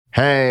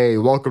Hey,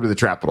 welcome to the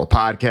Trapital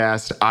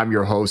Podcast. I'm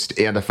your host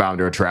and the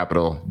founder of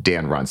Trapital,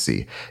 Dan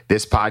Runcie.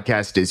 This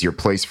podcast is your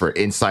place for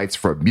insights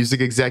from music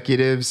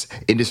executives,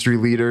 industry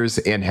leaders,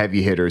 and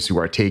heavy hitters who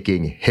are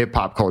taking hip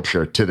hop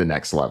culture to the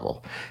next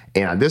level.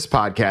 And on this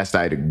podcast,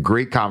 I had a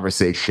great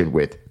conversation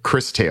with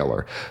Chris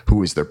Taylor,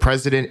 who is the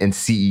president and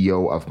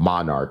CEO of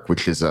Monarch,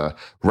 which is a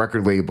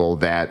record label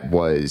that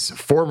was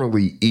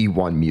formerly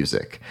E1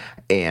 Music.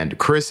 And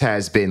Chris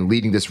has been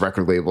leading this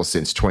record label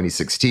since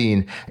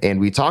 2016.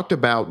 And we talked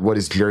about what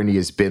his journey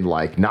has been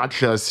like, not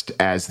just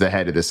as the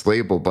head of this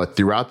label, but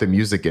throughout the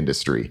music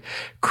industry.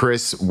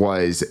 Chris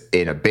was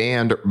in a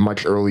band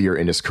much earlier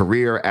in his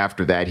career.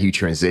 After that, he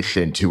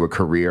transitioned to a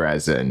career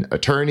as an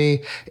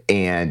attorney,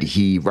 and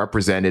he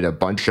represented a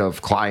bunch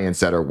of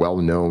clients that are well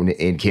known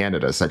in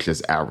Canada, such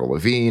as Avril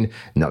Lavigne,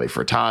 Nelly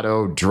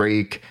Furtado,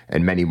 Drake,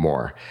 and many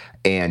more.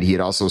 And he had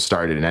also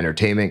started an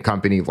entertainment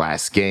company,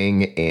 Last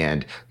Gang,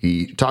 and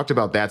he talked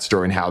about that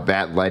story and how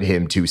that led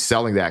him to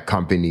selling that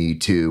company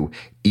to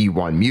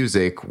E1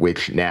 Music,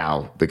 which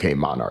now became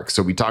Monarch.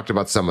 So we talked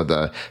about some of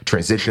the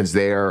transitions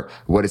there,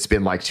 what it's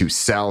been like to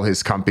sell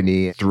his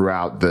company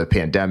throughout the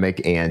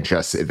pandemic, and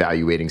just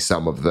evaluating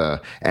some of the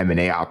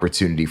M&A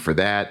opportunity for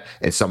that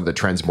and some of the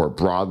trends more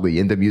broadly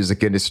in the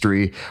music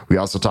industry. We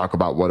also talk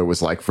about what it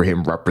was like for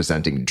him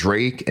representing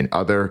Drake and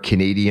other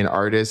Canadian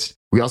artists.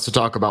 We also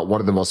talk about one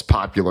of the most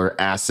popular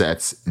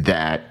assets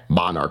that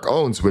Monarch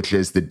owns, which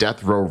is the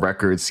Death Row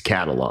Records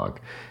catalog.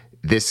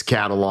 This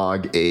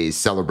catalog is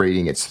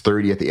celebrating its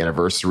 30th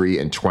anniversary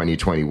in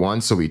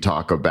 2021. So we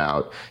talk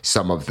about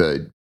some of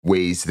the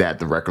ways that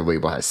the record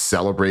label has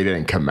celebrated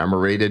and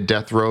commemorated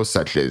Death Row,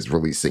 such as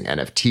releasing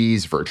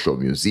NFTs, virtual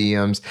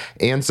museums,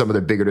 and some of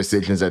the bigger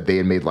decisions that they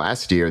had made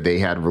last year. They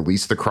had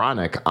released The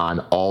Chronic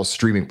on all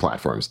streaming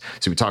platforms.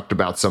 So we talked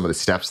about some of the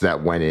steps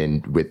that went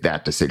in with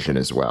that decision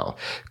as well.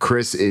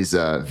 Chris is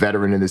a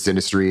veteran in this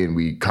industry, and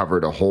we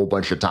covered a whole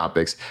bunch of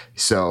topics.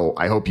 So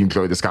I hope you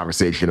enjoyed this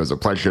conversation. It was a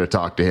pleasure to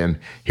talk to him.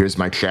 Here's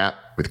my chat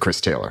with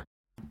Chris Taylor.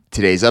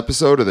 Today's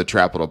episode of the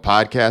Trapital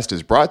Podcast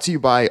is brought to you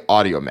by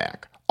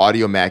Audiomack.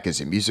 Audiomack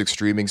is a music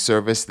streaming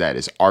service that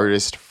is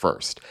artist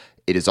first.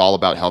 It is all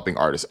about helping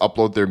artists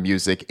upload their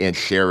music and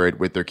share it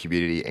with their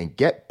community and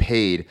get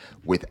paid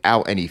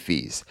without any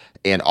fees.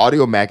 And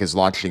Audiomack is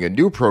launching a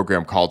new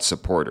program called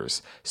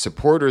Supporters.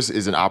 Supporters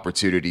is an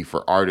opportunity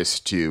for artists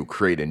to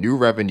create a new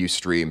revenue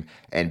stream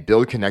and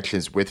build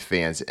connections with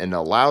fans and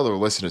allow their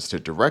listeners to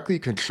directly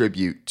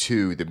contribute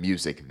to the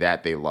music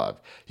that they love.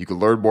 You can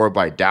learn more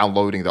by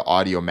downloading the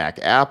Audiomack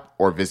app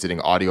or visiting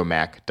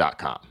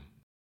audiomack.com.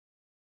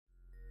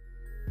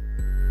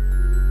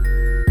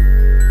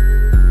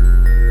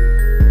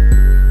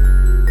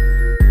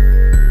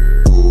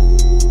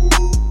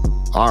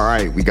 All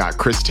right, we got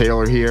Chris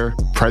Taylor here,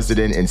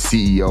 president and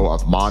CEO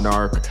of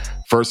Monarch.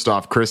 First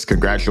off, Chris,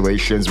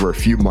 congratulations. We're a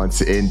few months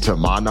into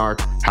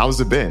Monarch.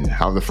 How's it been?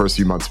 How have the first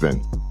few months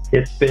been?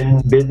 It's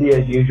been busy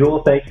as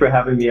usual. Thanks for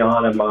having me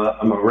on.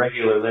 I'm a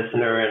regular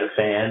listener and a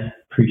fan.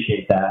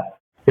 Appreciate that.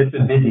 It's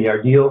been busy. Our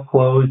deal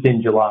closed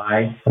in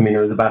July. It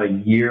was about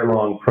a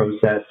year-long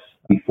process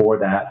before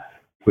that.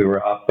 We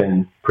were up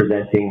and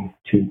presenting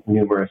to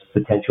numerous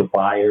potential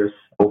buyers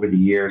over the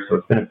years. So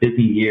it's been a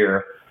busy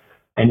year.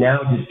 And now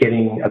just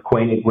getting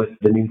acquainted with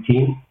the new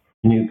team,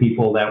 new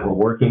people that we're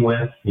working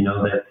with,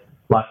 that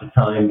lots of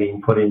time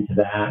being put into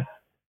that.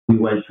 We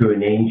went through a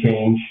name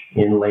change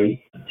in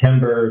late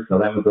September, so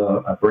that was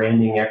a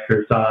branding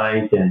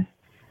exercise and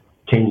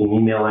changing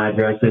email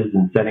addresses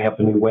and setting up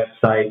a new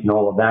website and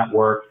all of that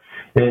work.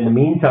 And in the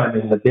meantime,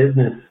 in the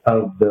business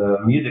of the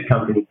music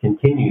company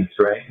continues,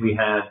 right? We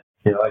had,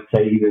 I'd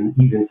say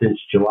even since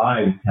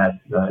July, we've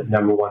had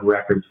number one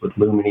records with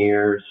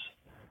Lumineers,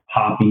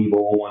 Pop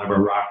Evil, one of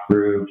our rock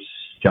groups,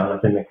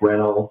 Jonathan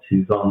McReynolds,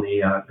 who's on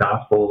the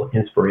gospel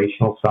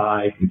inspirational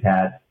side. We've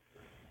had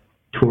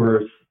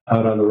tours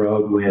out on the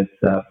road with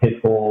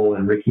Pitbull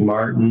and Ricky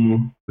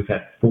Martin. We've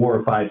had 4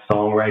 or 5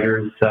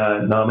 songwriters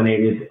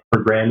nominated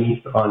for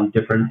Grammys on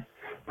different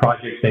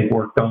projects they've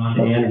worked on,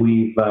 and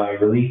we've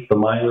released the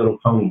My Little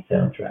Pony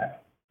soundtrack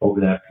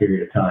over that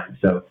period of time.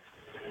 So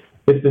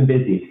it's been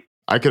busy.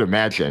 I could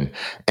imagine.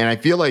 And I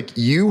feel like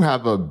you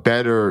have a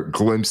better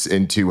glimpse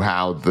into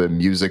how the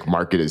music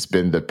market has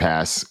been the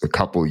past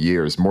couple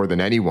years, more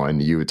than anyone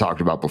you had talked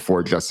about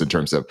before, just in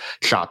terms of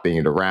shopping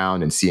it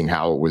around and seeing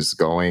how it was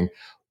going.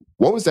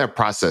 What was that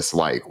process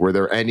like? Were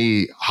there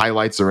any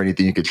highlights or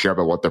anything you could share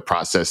about what the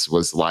process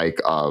was like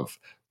of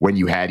when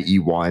you had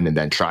E1 and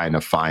then trying to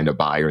find a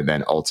buyer and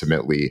then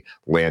ultimately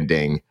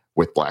landing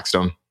with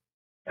Blackstone?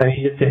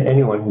 Just to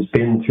anyone who's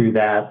been through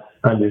that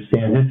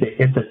understand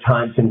it's a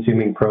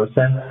time-consuming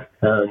process,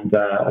 and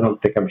I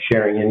don't think I'm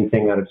sharing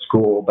anything out of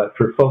school, but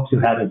for folks who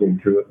haven't been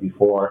through it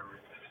before,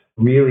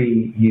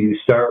 really you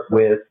start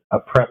with a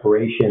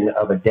preparation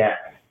of a deck.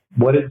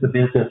 What is the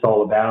business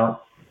all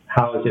about?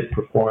 How has it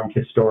performed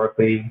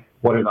historically?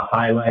 What are the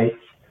highlights?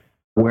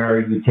 Where are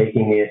you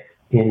taking it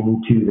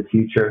into the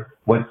future?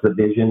 What's the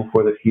vision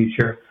for the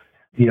future?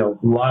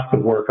 lots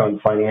of work on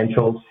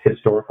financials,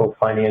 historical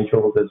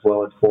financials, as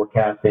well as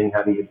forecasting.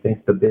 How do you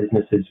think the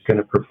business is going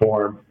to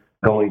perform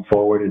going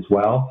forward as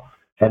well?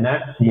 And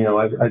that's,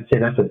 I'd say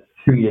that's a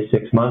 3 to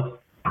 6 month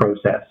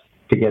process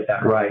to get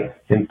that right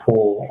and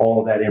pull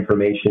all that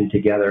information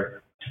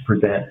together to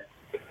present.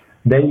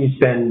 Then you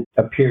spend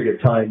a period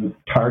of time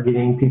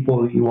targeting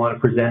people you want to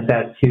present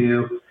that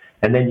to,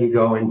 and then you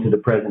go into the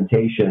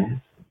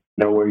presentation,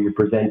 where you're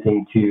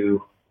presenting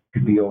to,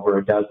 could be over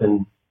a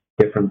dozen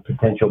different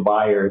potential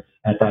buyers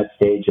at that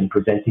stage, and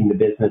presenting the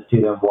business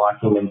to them,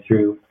 walking them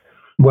through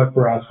what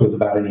for us was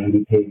about an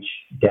 80-page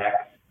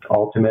deck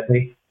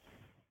ultimately.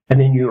 And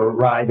then you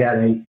arrive at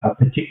a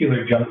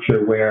particular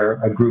juncture where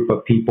a group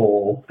of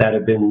people that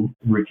have been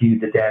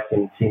reviewed the deck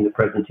and seen the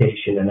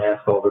presentation and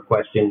asked all the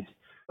questions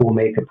will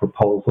make a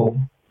proposal,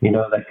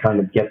 that kind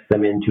of gets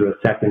them into a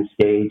second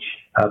stage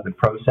of the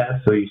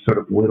process. So you sort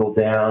of whittle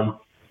down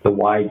the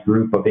wide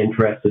group of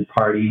interested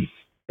parties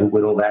and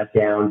whittle that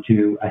down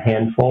to a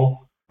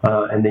handful.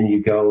 And then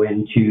you go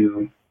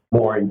into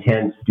more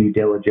intense due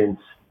diligence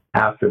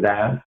after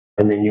that.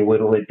 And then you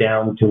whittle it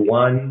down to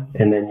one,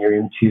 and then you're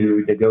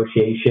into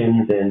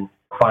negotiations and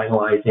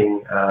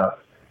finalizing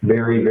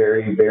very,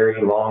 very,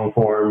 very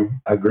long-form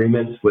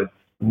agreements with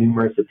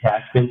numerous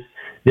attachments.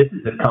 This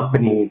is a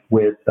company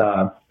with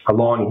a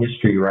long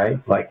history, right?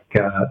 Like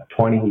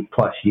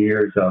 20-plus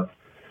years of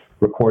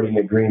recording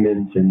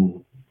agreements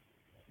and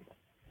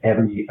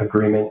every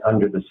agreement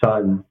under the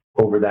sun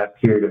over that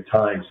period of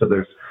time. So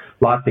there's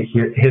lots of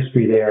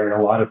history there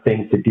and a lot of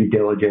things to due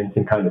diligence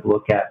and kind of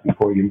look at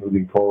before you're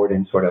moving forward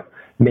and sort of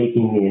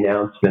making the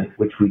announcement,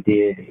 which we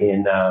did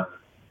in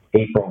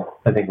April.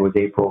 I think it was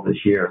April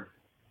this year.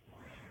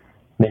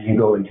 Then you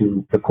go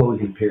into the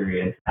closing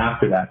period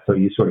after that. So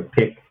you sort of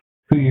pick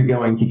who you're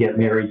going to get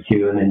married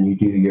to, and then you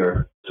do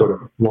your sort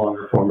of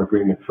longer form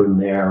agreement from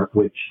there,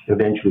 which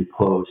eventually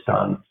closed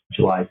on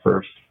July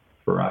 1st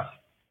for us.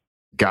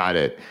 Got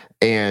it.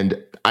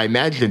 And I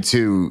imagine,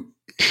 too,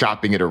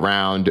 shopping it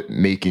around,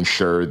 making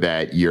sure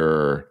that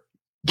you're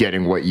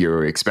getting what you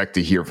expect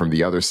to hear from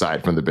the other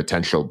side, from the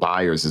potential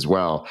buyers as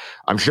well.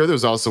 I'm sure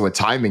there's also a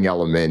timing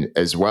element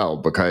as well,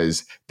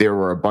 because there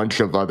were a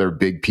bunch of other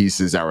big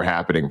pieces that were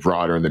happening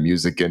broader in the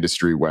music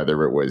industry,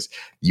 whether it was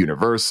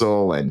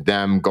Universal and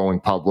them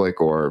going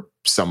public or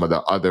some of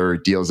the other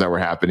deals that were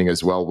happening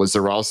as well. Was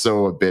there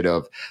also a bit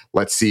of,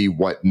 let's see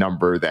what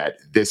number that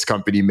this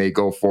company may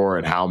go for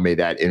and how may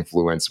that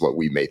influence what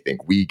we may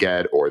think we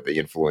get, or the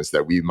influence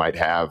that we might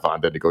have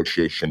on the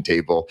negotiation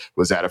table?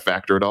 Was that a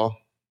factor at all?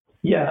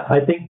 Yeah, I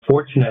think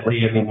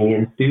fortunately, the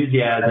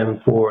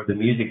enthusiasm for the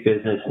music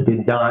business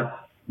did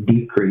not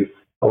decrease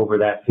over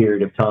that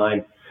period of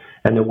time.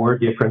 And there were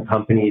different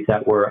companies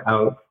that were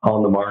out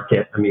on the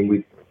market.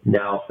 We've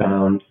now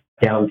found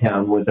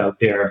Downtown was out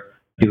there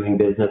doing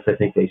business. I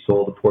think they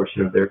sold a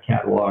portion of their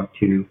catalog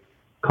to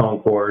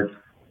Concord.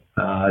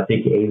 I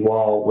think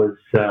AWOL was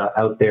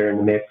out there in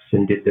the mix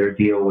and did their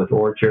deal with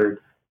Orchard.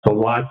 So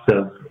lots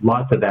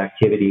of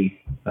activity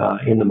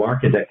in the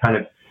market that kind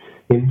of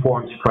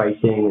informs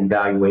pricing and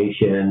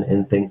valuation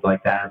and things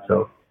like that.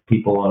 So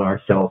people on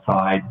our sell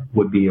side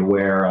would be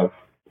aware of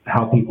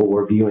how people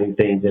were viewing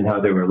things and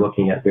how they were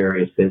looking at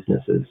various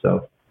businesses.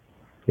 So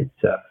it's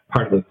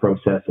part of the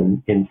process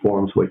and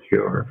informs what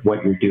you're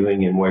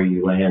doing and where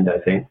you land, I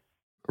think.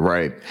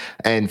 Right.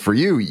 And for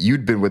you,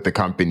 you'd been with the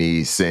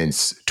company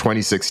since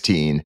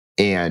 2016.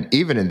 And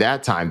even in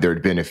that time, there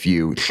had been a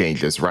few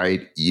changes,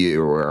 right?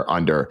 You were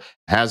under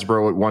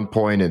Hasbro at one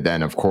point, and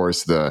then, of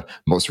course, the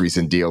most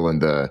recent deal in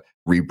the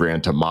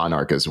rebrand to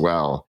Monarch as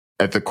well.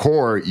 At the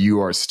core, you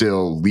are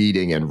still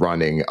leading and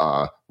running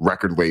a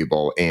record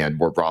label and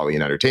more broadly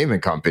an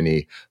entertainment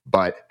company.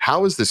 But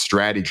how has the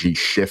strategy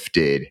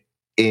shifted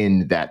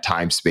in that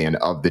time span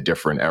of the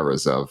different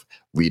eras of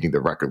leading the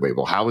record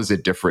label? How is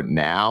it different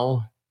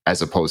now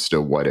as opposed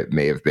to what it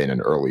may have been in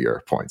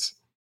earlier points?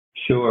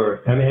 Sure.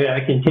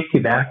 I can take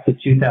you back to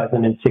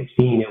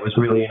 2016. It was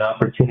really an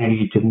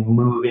opportunity to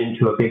move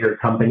into a bigger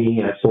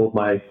company. I sold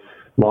my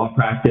law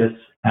practice.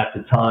 At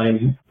the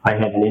time, I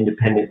had an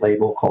independent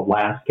label called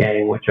Last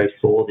Gang, which I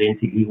sold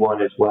into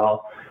E1 as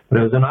well. But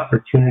it was an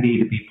opportunity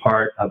to be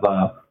part of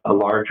a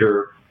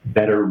larger,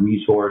 better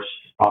resource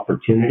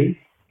opportunity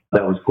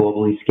that was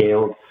globally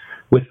scaled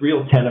with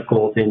real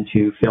tentacles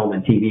into film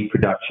and TV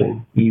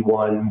production.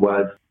 E1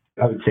 was,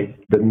 I would say,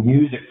 the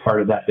music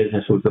part of that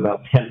business was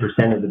about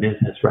 10% of the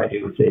business, right?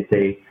 It's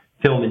a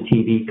film and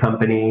TV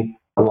company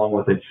along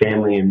with a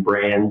family and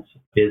brands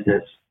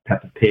business,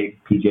 Peppa Pig,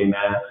 PJ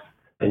Masks,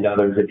 and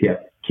others. If you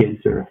have kids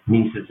or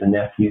nieces and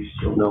nephews,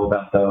 you'll know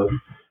about those.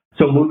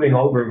 So moving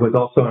over was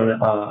also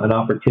an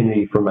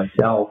opportunity for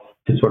myself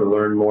to sort of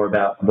learn more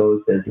about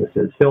those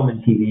businesses, film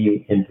and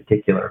TV in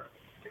particular.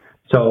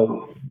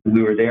 So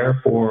we were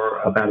there for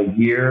about a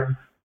year.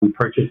 We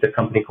purchased a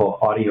company called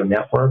Audio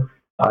Network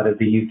out of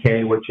the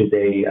UK, which is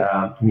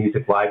a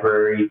music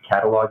library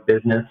catalog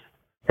business.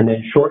 And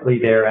then shortly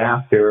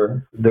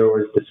thereafter, there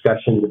was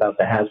discussions about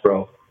the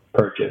Hasbro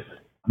purchase,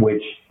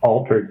 which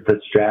altered the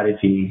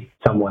strategy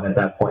somewhat at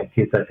that point,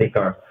 because I think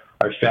our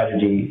our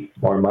strategy,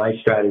 or my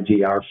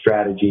strategy, our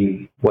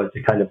strategy, was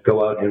to kind of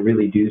go out and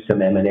really do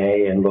some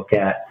M&A and look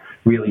at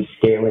really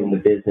scaling the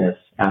business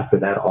after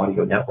that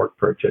audio network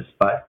purchase.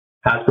 But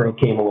Hasbro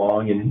came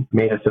along and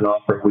made us an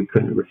offer we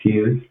couldn't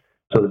refuse.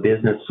 So the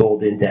business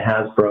sold into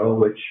Hasbro,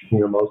 which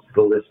most of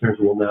the listeners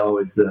will know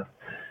is the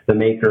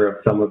maker of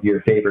some of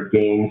your favorite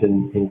games,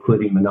 and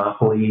including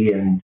Monopoly,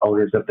 and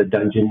owners of the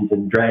Dungeons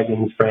and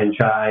Dragons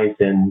franchise,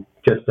 and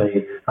just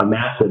a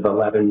massive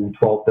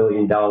 $11-12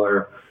 billion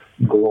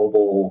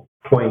global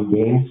toy and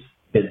games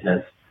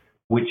business,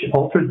 which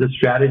altered the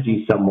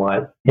strategy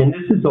somewhat. And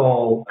this is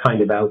all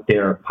kind of out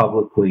there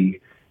publicly.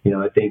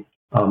 I think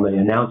on the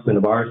announcement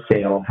of our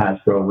sale,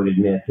 Hasbro would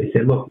admit, they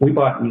said, look, we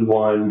bought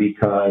eOne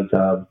because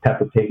of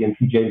Peppa Pig and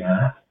PJ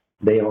Masks.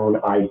 They own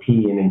IP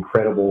and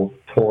incredible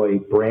toy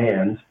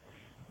brands.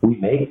 We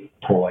make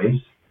toys,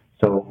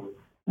 so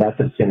that's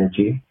a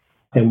synergy.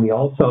 And we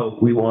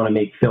want to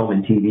make film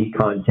and TV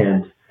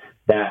content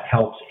that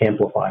helps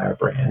amplify our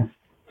brand.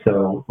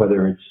 So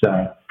whether it's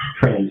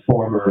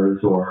Transformers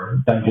or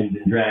Dungeons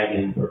and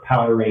Dragons or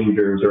Power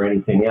Rangers or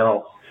anything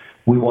else,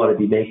 we want to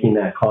be making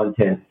that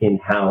content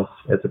in-house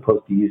as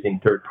opposed to using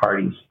third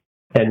parties.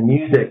 And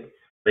music,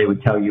 they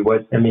would tell you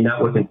that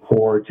wasn't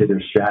core to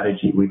their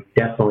strategy. We've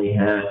definitely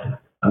had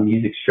a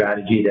music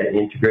strategy that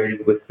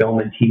integrated with film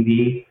and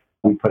TV.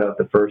 We put out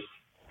the first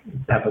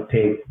Peppa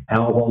Pig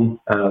album,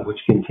 which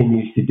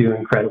continues to do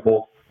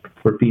incredible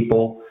for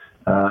people.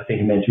 I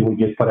think I mentioned we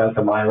just put out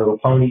the My Little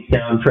Pony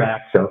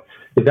soundtrack. So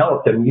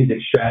developed a music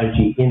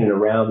strategy in and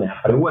around that,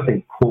 but it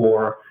wasn't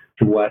core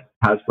to what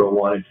Hasbro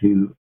wanted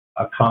to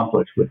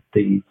accomplish with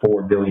the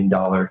 $4 billion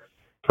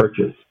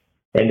purchase.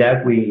 And as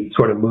we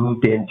sort of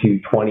moved into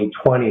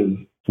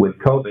 2020 with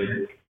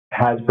COVID,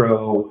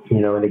 Hasbro,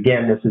 and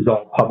again, this is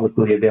all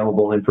publicly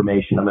available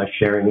information. I'm not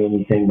sharing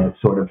anything that's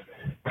sort of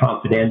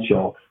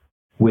confidential.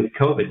 With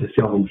COVID, the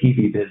film and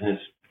TV business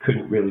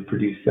couldn't really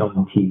produce film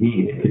and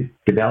TV. It could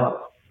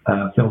develop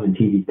film and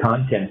TV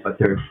content, but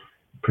their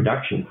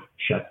production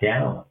shut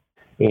down.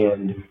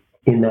 And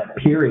in that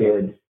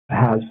period,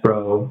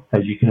 Hasbro,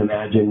 as you can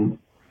imagine,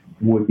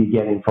 would be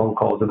getting phone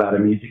calls about a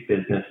music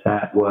business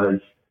that was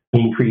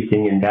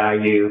increasing in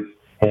value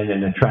and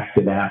an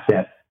attractive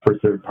asset for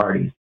third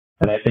parties.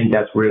 And I think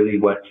that's really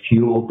what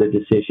fueled the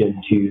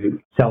decision to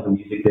sell the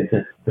music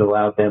business. It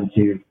allowed them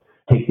to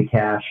take the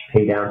cash,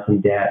 pay down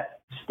some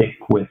debt, stick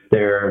with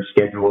their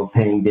schedule of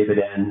paying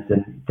dividends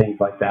and things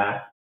like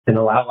that, and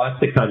allow us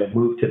to kind of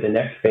move to the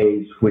next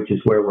phase, which is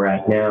where we're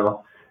at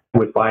now,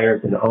 with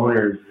buyers and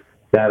owners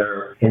that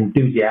are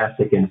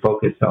enthusiastic and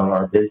focused on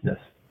our business,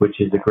 which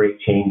is a great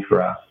change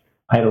for us.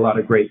 I had a lot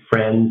of great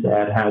friends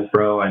at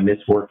Hasbro. I miss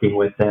working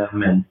with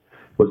them and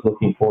was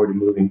looking forward to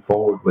moving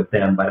forward with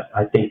them. But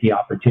I think the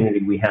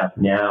opportunity we have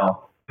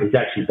now is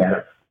actually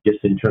better, just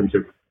in terms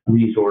of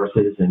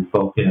resources and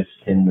focus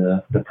and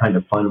the kind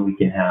of fun we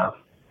can have.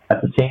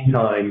 At the same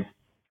time,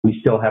 we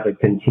still have a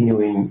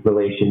continuing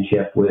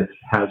relationship with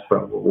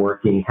Hasbro. We're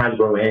working,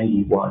 Hasbro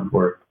and eOne,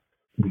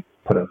 we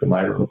put out the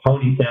My Little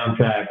Pony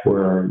soundtrack.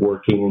 We're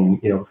working,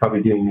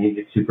 probably doing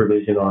music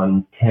supervision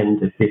on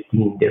 10 to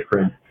 15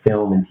 different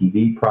film and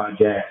TV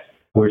projects.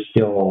 We're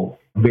still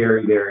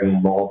very, very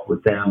involved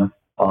with them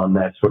on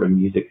that sort of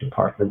music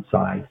department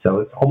side. So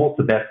it's almost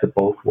the best of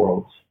both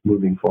worlds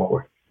moving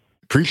forward.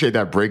 Appreciate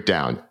that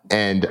breakdown.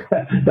 And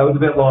that was a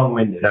bit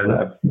long-winded.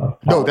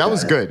 No, that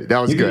was good. That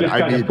was good.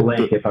 I mean,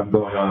 blink if I'm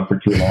going on for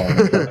too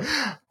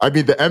long. I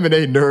mean, the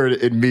M&A nerd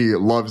in me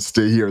loves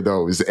to hear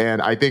those. And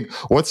I think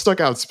what stuck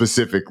out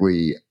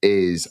specifically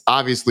is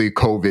obviously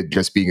COVID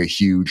just being a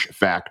huge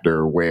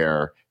factor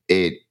where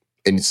it,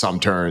 in some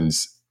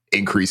turns,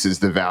 increases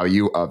the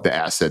value of the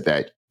asset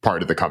that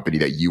part of the company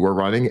that you were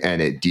running,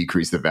 and it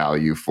decreased the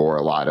value for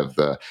a lot of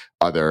the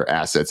other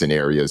assets and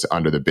areas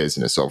under the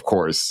business. So, of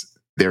course,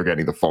 they're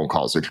getting the phone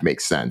calls, which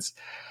makes sense.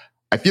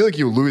 I feel like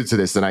you alluded to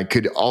this, and I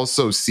could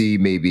also see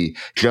maybe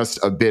just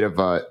a bit of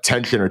a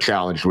tension or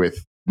challenge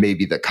with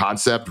maybe the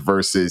concept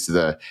versus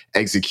the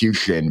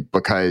execution,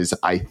 because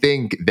I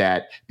think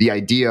that the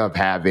idea of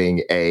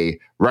having a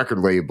record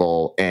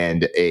label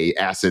and a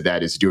asset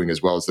that is doing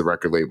as well as the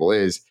record label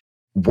is,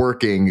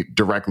 working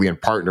directly and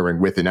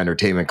partnering with an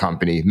entertainment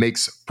company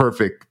makes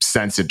perfect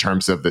sense in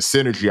terms of the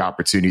synergy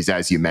opportunities,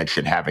 as you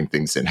mentioned, having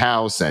things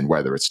in-house and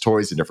whether it's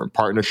toys and different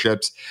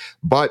partnerships.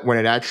 But when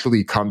it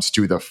actually comes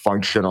to the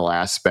functional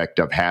aspect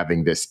of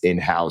having this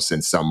in-house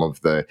and some of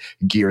the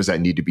gears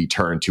that need to be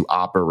turned to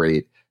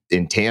operate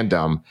in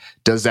tandem,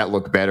 does that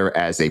look better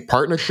as a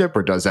partnership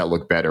or does that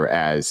look better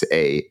as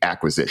a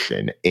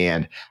acquisition?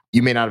 And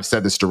you may not have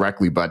said this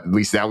directly, but at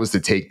least that was the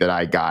take that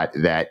I got,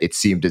 that it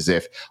seemed as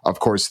if, of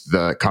course,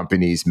 the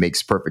companies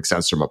makes perfect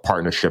sense from a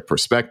partnership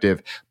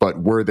perspective,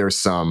 but were there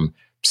some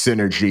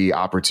synergy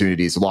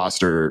opportunities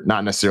lost, or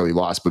not necessarily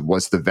lost, but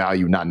was the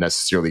value not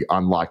necessarily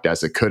unlocked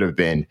as it could have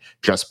been,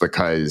 just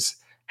because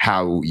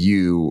how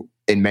you,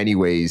 in many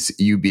ways,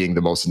 you being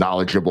the most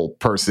knowledgeable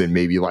person,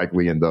 maybe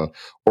likely in the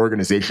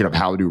organization of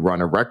how to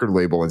run a record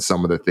label and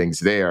some of the things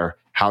there,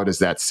 how does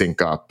that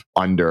sync up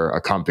under a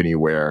company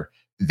where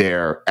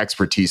their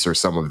expertise or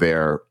some of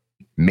their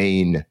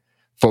main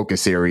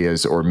focus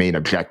areas or main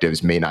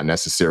objectives may not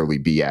necessarily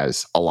be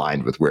as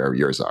aligned with where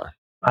yours are?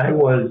 I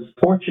was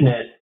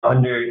fortunate at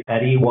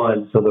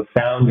E1. So the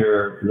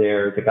founder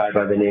there is a guy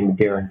by the name of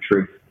Darren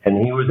Truth,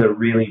 and he was a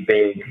really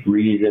big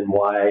reason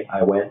why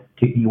I went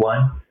to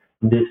E1.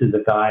 This is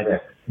a guy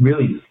that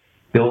really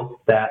built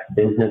that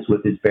business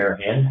with his bare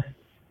hands.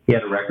 He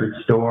had a record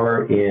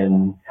store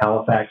in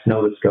Halifax,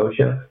 Nova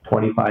Scotia,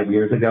 25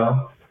 years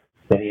ago.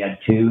 Then he had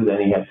 2, then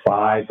he had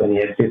 5, then he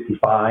had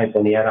 55,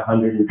 then he had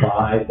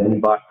 105, then he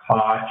bought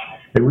Koch.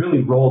 It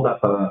really rolled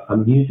up a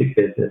music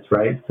business,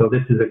 right? So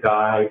this is a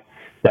guy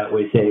that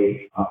was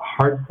a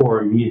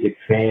hardcore music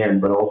fan,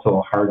 but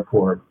also a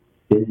hardcore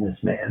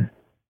businessman,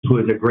 who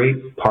was a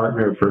great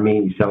partner for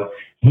me. So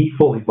he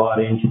fully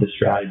bought into the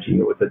strategy.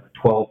 It was a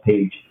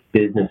 12-page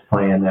business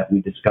plan that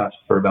we discussed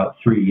for about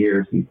 3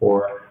 years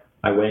before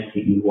I went to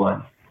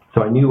E1.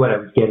 So I knew what I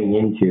was getting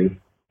into,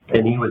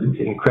 and he was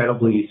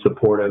incredibly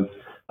supportive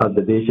of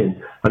the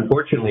vision.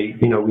 Unfortunately,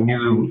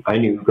 I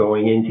knew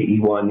going into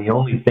E1, the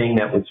only thing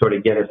that would sort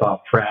of get us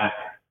off track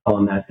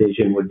on that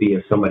vision would be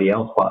if somebody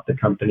else bought the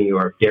company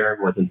or if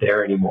Darren wasn't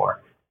there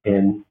anymore.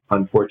 And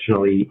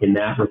unfortunately, in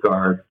that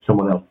regard,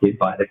 someone else did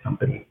buy the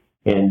company.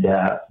 And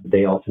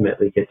they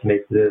ultimately get to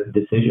make the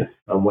decision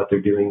on what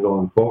they're doing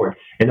going forward.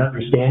 And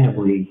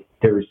understandably,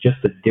 there was just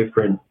a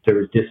different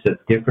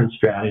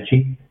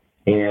strategy,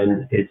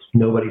 and it's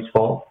nobody's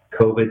fault.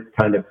 COVID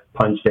kind of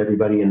punched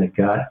everybody in the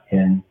gut,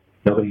 and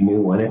nobody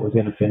knew when it was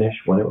going to finish,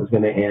 when it was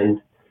going to end.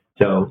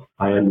 So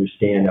I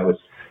understand. I was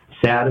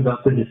sad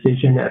about the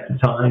decision at the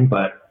time,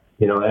 but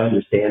I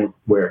understand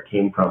where it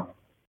came from.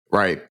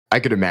 Right. I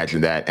could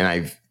imagine that. And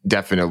I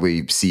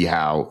definitely see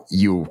how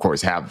you, of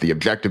course, have the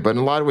objective. But in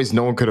a lot of ways,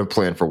 no one could have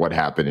planned for what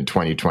happened in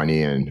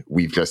 2020. And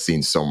we've just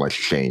seen so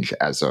much change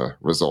as a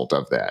result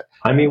of that.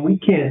 I mean,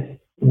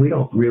 we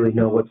don't really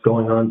know what's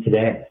going on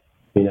today.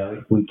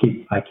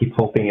 I keep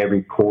hoping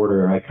every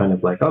quarter, I kind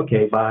of like,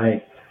 okay,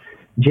 by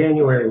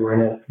January, we're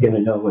going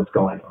to know what's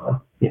going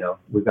on.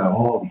 We've got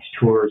all these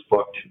tours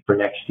booked for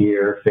next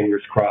year,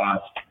 fingers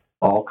crossed,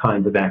 all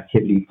kinds of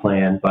activity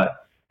planned. But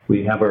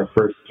we have our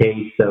first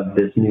case of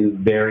this new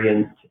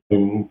variant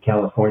in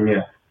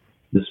California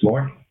this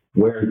morning.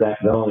 Where is that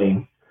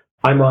going?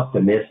 I'm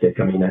optimistic.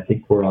 I mean, I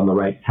think we're on the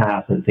right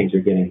path and things are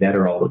getting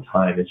better all the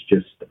time. It's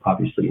just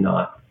obviously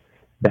not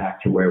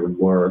back to where we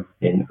were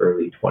in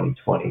early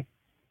 2020.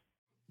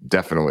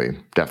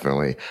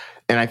 Definitely.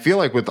 And I feel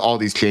like with all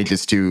these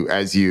changes too,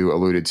 as you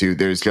alluded to,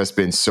 there's just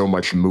been so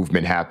much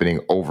movement happening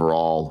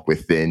overall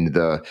within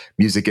the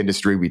music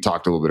industry. We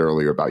talked a little bit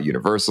earlier about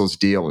Universal's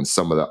deal and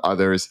some of the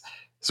others.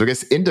 So I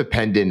guess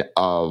independent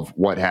of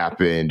what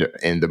happened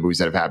and the moves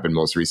that have happened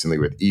most recently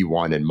with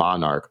E1 and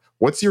Monarch,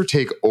 what's your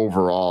take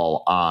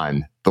overall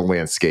on the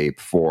landscape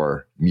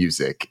for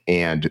music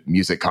and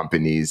music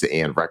companies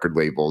and record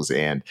labels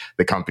and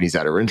the companies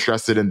that are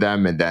interested in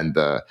them, and then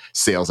the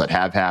sales that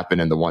have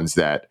happened and the ones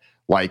that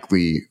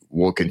likely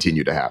will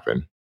continue to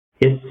happen?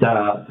 It's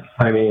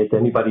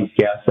anybody's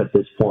guess at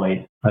this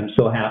point. I'm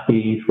so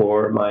happy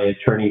for my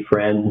attorney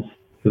friends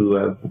who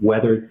have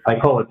weathered, I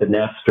call it the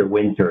Napster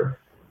winter.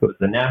 It was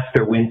the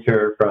Napster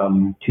winter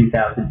from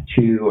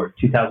 2002 or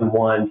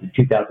 2001 to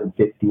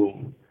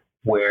 2015,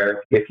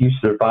 where if you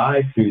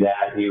survived through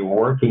that and you were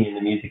working in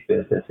the music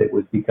business, it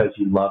was because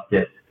you loved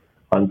it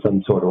on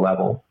some sort of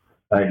level.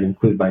 I'd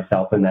include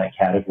myself in that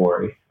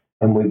category.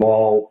 And we've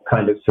all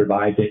kind of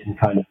survived it and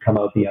kind of come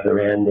out the other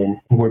end, and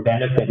we're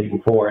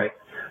benefiting for it.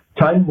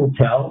 Time will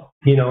tell,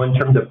 in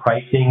terms of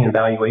pricing and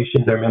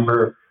valuations. I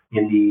remember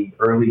in the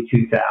early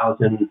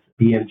 2000s,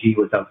 BMG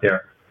was out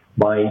there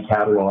buying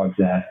catalogs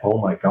at,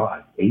 oh my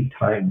God, 8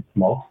 times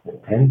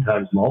multiple, 10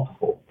 times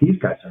multiple. These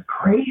guys are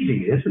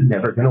crazy. This is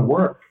never going to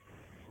work.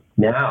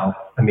 Now,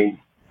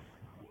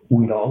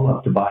 we'd all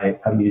love to buy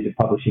a music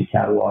publishing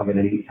catalog at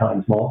an 8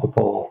 times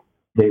multiple.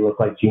 They look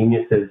like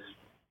geniuses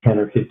 10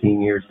 or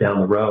 15 years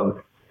down the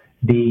road.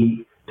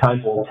 The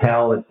time will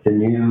tell if the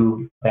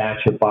new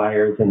batch of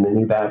buyers and the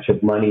new batch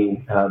of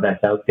money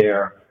that's out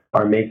there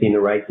are making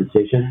the right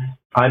decisions.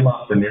 I'm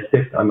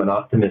optimistic. I'm an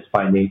optimist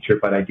by nature,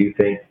 but I do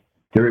think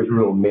there is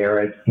real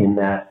merit in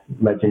that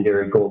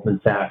legendary Goldman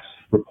Sachs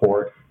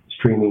report.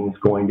 Streaming is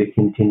going to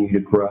continue to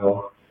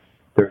grow.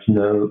 There's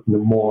no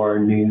more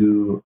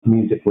new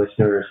music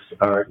listeners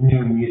or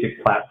new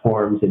music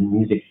platforms and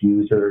music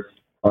users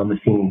on the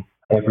scene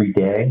every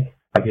day.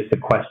 I guess the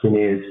question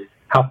is,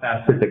 how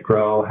fast does it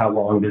grow? How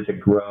long does it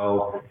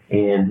grow?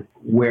 And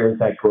where is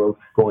that growth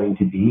going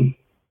to be?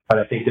 But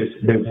I think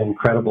there's an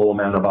incredible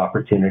amount of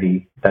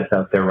opportunity that's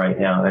out there right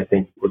now. And I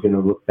think we're going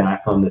to look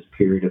back on this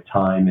period of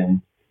time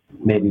and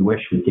maybe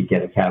wish we could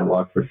get a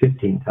catalog for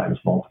 15 times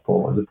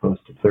multiple as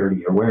opposed to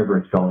 30 or wherever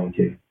it's going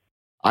to.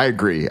 I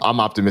agree. I'm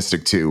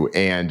optimistic too.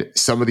 And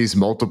some of these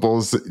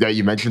multiples that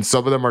you mentioned,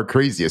 some of them are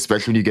crazy,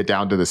 especially when you get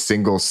down to the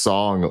single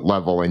song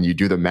level and you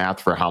do the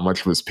math for how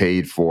much was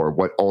paid for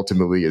what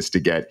ultimately is to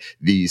get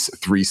these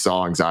 3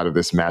 songs out of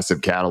this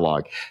massive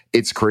catalog.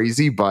 It's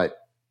crazy, but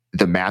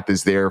the math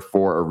is there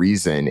for a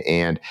reason.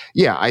 And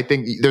yeah, I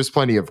think there's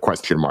plenty of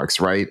question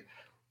marks, right?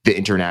 the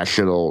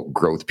international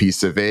growth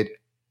piece of it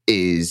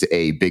is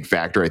a big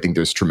factor. I think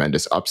there's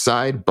tremendous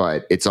upside,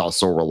 but it's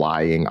also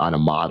relying on a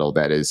model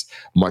that is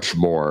much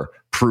more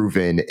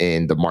proven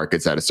in the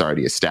markets that it's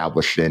already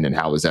established in, and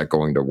how is that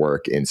going to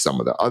work in some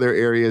of the other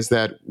areas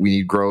that we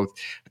need growth.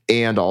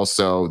 And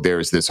also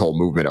there's this whole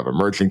movement of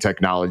emerging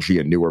technology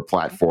and newer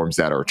platforms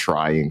that are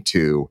trying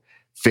to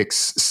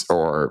fix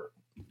or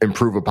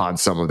improve upon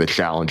some of the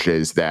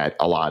challenges that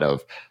a lot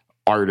of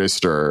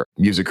artists or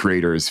music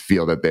creators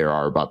feel that there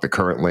are about the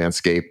current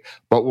landscape.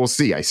 But we'll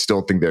see. I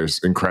still think there's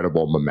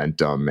incredible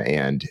momentum,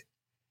 and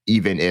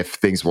even if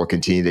things will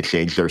continue to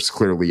change, there's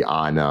clearly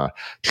on a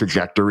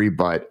trajectory.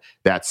 But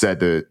that said,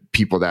 the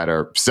people that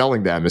are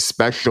selling them,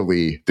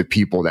 especially the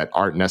people that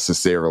aren't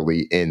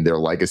necessarily in their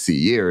legacy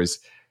years,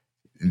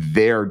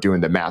 they're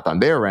doing the math on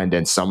their end,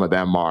 and some of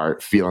them are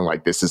feeling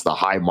like this is the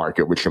high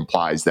market, which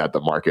implies that the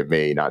market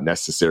may not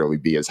necessarily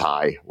be as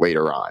high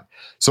later on.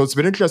 So it's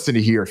been interesting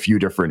to hear a few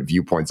different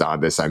viewpoints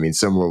on this. I mean,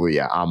 similarly,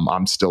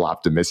 I'm still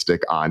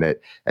optimistic on it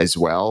as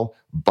well,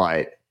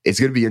 but it's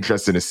going to be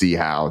interesting to see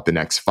how the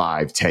next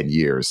 5-10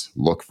 years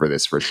look for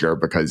this, for sure,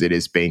 because it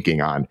is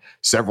banking on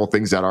several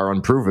things that are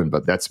unproven,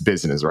 but that's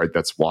business, right?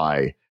 That's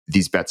why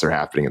these bets are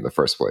happening in the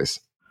first place.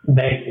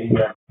 Banking,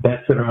 yeah.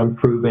 Bets that are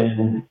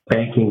unproven,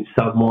 banking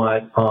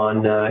somewhat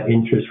on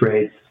interest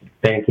rates,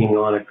 banking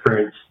on a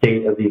current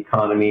state of the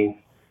economy.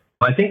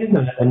 I think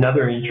it's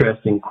another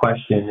interesting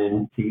question,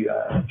 and to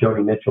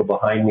Joni Mitchell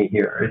behind me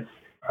here.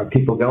 Are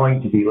people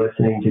going to be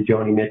listening to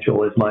Joni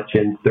Mitchell as much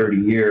in 30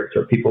 years?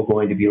 Are people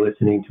going to be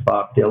listening to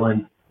Bob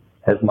Dylan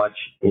as much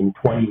in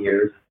 20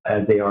 years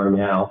as they are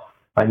now?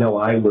 I know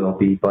I will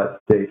be,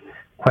 but the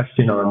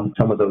question on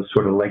some of those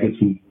sort of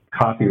legacy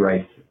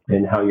copyrights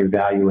and how you're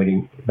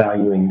valuing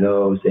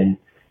those, and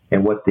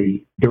what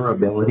the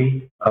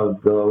durability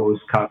of those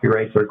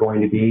copyrights are going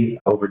to be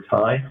over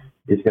time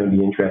is going to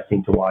be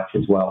interesting to watch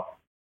as well.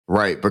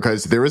 Right,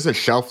 because there is a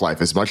shelf life.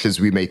 As much as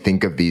we may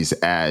think of these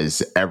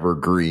as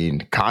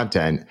evergreen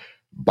content,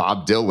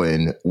 Bob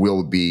Dylan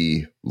will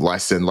be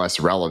less and less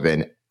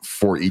relevant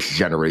for each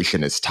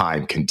generation as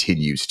time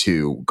continues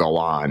to go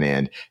on.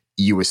 And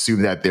you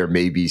assume that there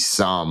may be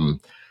some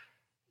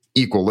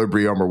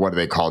equilibrium, or what do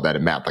they call that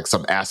in math? Like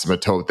some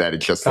asymptote that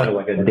it's just kind of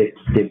like a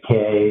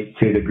decay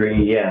to a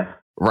degree, yeah.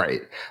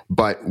 Right.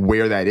 But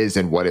where that is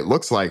and what it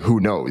looks like,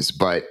 who knows?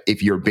 But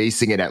if you're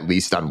basing it at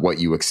least on what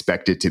you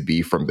expect it to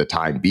be from the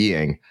time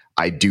being,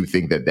 I do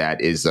think that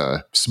that is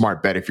a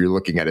smart bet if you're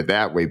looking at it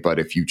that way. But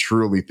if you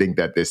truly think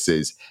that this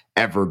is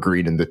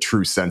evergreen in the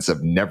true sense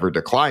of never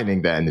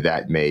declining, then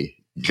that may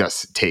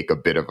just take a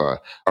bit of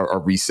a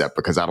reset,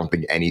 because I don't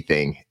think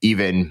anything,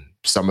 even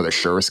some of the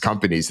surest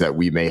companies that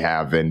we may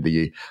have in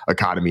the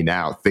economy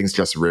now, things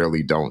just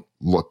rarely don't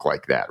look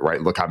like that,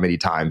 right? Look how many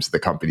times the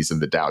companies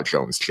in the Dow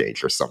Jones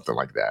change or something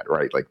like that,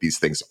 right? Like these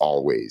things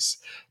always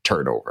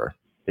turn over.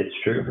 It's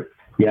true.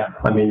 Yeah.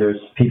 I mean,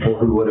 there's people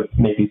who would have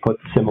maybe put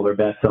similar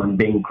bets on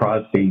Bing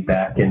Crosby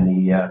back in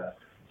the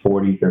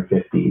 40s or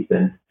 50s.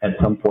 And at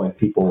some point,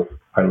 people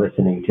are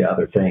listening to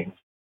other things.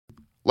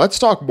 Let's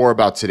talk more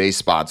about today's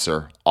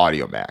sponsor,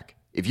 AudioMac.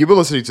 If you've been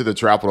listening to the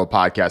Trapital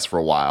podcast for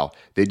a while,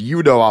 then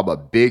you know I'm a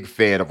big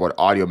fan of what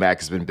AudioMac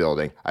has been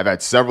building. I've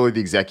had several of the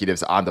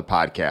executives on the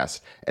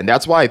podcast, and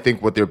that's why I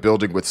think what they're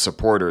building with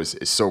supporters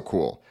is so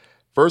cool.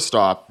 First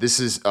off, this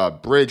is a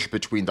bridge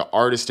between the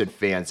artist and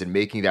fans and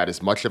making that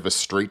as much of a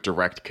straight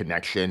direct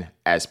connection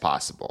as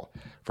possible.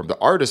 From the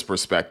artist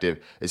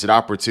perspective, it's an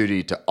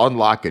opportunity to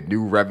unlock a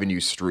new revenue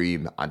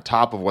stream on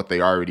top of what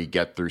they already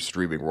get through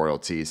streaming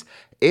royalties,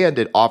 and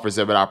it offers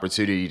them an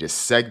opportunity to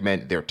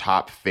segment their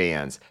top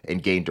fans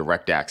and gain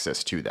direct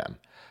access to them.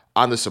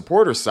 On the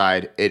supporter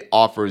side, it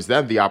offers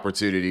them the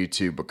opportunity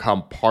to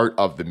become part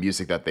of the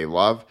music that they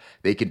love.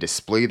 They can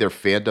display their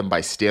fandom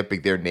by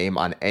stamping their name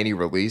on any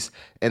release,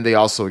 and they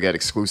also get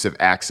exclusive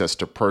access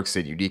to perks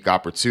and unique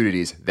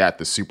opportunities that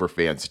the super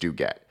fans do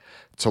get.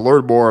 To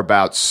learn more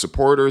about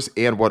supporters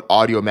and what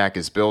AudioMac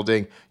is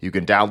building, you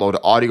can download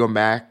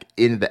AudioMac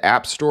in the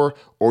App Store,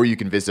 or you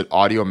can visit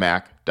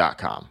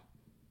audiomac.com.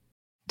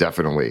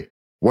 Definitely.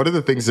 One of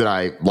the things that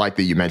I like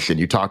that you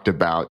mentioned, you talked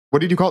about, what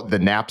did you call it? The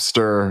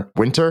Napster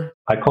winter?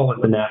 I call it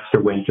the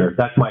Napster winter.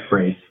 That's my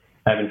phrase.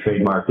 I haven't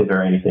trademarked it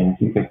or anything.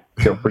 You can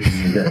feel free to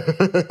use it.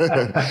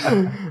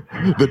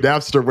 The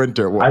Napster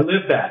winter. Well, I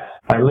lived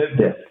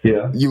it.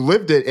 Yeah. You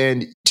lived it.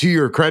 And to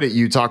your credit,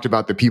 you talked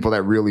about the people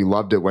that really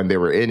loved it when they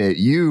were in it.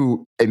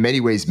 You, in many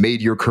ways,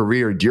 made your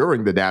career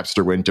during the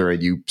Napster winter,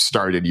 and you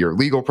started your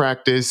legal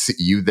practice.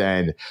 You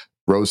then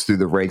rose through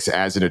the ranks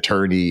as an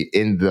attorney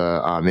in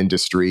the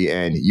industry,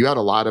 and you had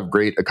a lot of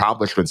great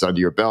accomplishments under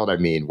your belt. I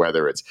mean,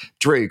 whether it's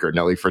Drake or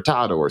Nelly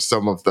Furtado or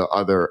some of the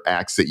other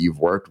acts that you've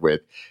worked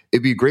with,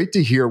 it'd be great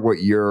to hear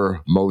what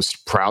you're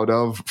most proud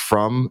of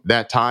from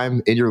that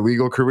time in your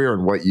legal career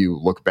and what you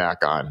look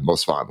back on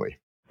most fondly.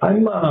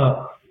 I'm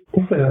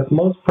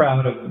most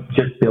proud of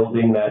just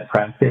building that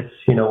practice.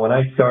 You know, when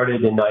I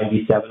started in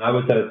 97, I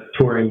was a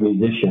touring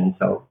musician,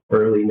 so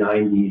early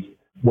 90s.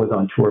 Was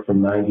on tour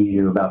from 90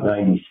 to about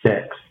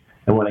 96.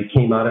 And when I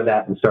came out of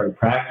that and started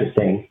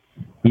practicing,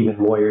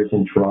 even lawyers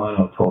in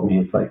Toronto told me,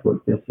 it's like,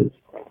 look, this is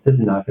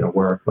not going to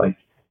work. Like,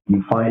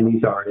 you find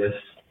these artists,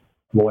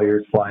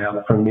 lawyers fly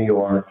up from New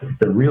York.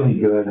 They're really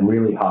good and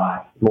really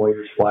hot.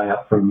 Lawyers fly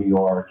up from New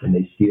York and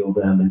they steal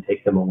them and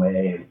take them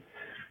away, and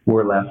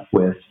we're left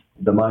with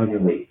the minor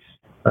leagues.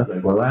 I was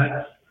like, well,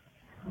 I'm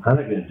not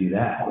going to do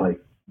that. Like,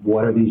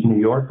 what are these New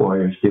York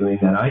lawyers doing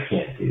that I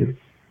can't do?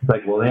 It's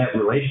like, well, they have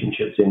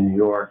relationships in New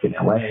York and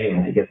LA,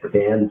 and they get the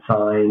band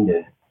signed,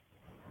 and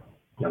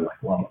I'm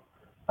like, well,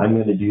 I'm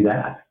going to do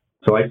that.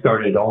 So I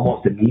started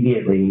almost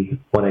immediately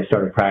when I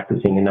started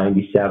practicing in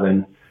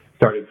 '97,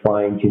 started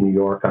flying to New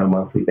York on a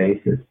monthly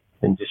basis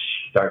and just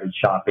started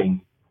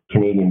shopping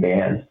Canadian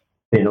bands.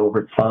 And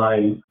over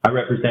time, I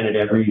represented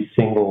every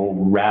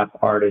single rap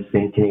artist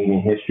in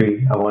Canadian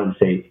history. I wanted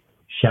to say,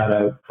 shout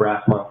out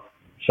Phrasma,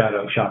 shout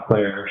out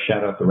Choclair,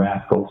 shout out the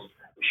Rascals,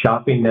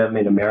 shopping them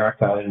in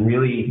America, and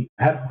really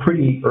had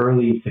pretty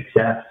early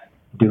success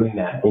doing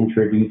that,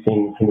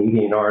 introducing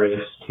Canadian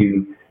artists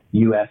to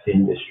U.S.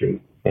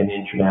 industry and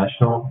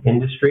international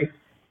industry.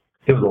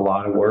 It was a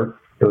lot of work.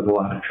 It was a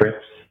lot of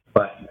trips,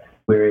 but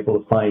we were able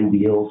to find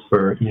deals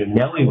for,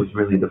 Nelly was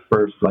really the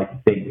first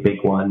like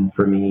big one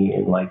for me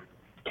in like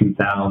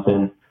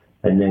 2000,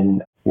 and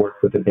then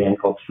worked with a band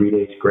called 3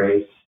 Days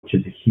Grace, which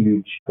is a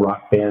huge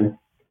rock band,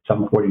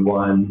 Sum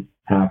 41,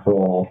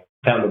 Avril,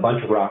 found a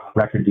bunch of rock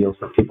record deals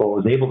for people. I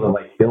was able to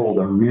like build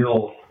a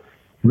real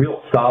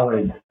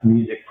solid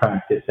music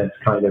practice that's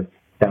kind of,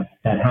 that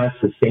has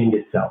sustained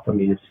itself. I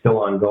mean, it's still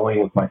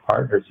ongoing with my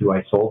partners who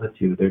I sold it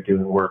to. They're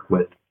doing work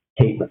with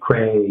Tate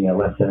McRae,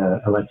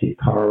 Alessia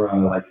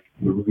Cara, like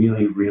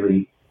really,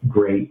 really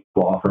great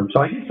law firm.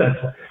 So I guess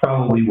that's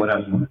probably what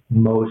I'm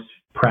most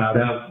proud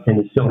of,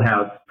 and to still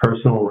have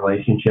personal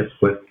relationships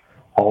with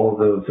all of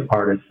those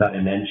artists that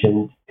I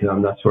mentioned.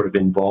 I'm not sort of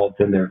involved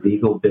in their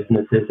legal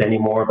businesses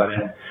anymore, but I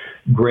have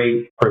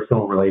great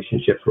personal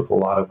relationships with a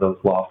lot of those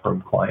law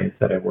firm clients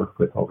that I worked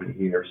with over the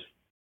years.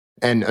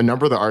 And a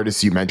number of the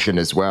artists you mentioned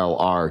as well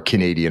are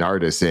Canadian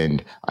artists.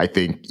 And I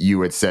think you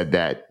had said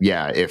that,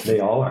 if they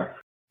all are.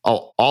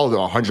 All of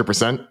them,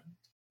 100%?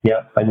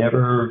 Yeah, I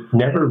never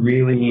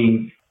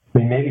really, I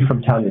mean, maybe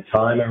from time to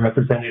time I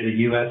represented a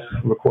U.S.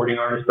 recording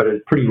artist, but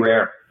it's pretty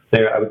rare.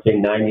 I would say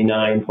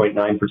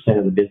 99.9%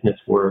 of the business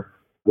were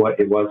what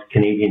it was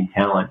Canadian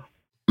talent.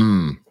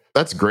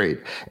 That's great.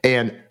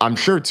 And I'm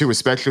sure too,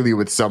 especially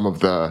with some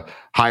of the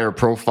higher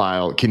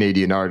profile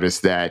Canadian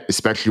artists that,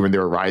 especially when they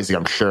were rising,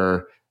 I'm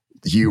sure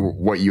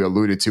what you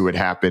alluded to had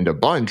happened a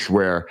bunch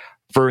where,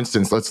 for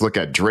instance, let's look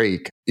at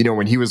Drake.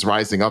 When he was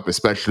rising up,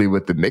 especially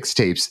with the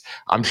mixtapes,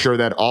 I'm sure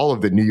that all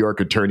of the New York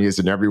attorneys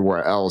and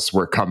everywhere else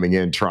were coming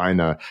in trying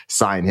to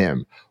sign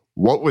him.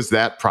 What was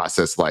that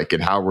process like,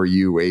 and how were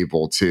you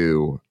able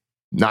to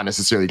not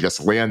necessarily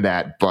just land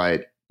that,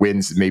 but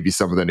wins maybe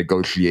some of the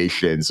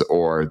negotiations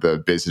or the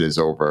business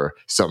over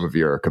some of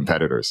your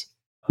competitors?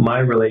 My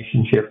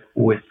relationship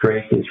with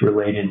Drake is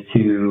related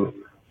to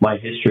my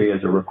history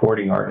as a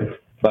recording artist.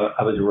 But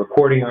I was a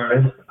recording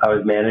artist. I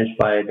was managed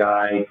by a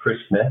guy, Chris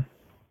Smith.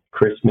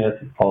 Chris Smith,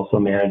 also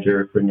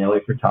manager for Nelly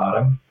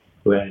Furtado,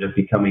 who ended up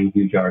becoming a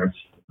huge artist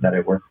that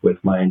I worked with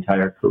my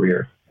entire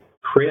career.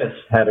 Chris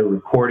had a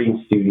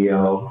recording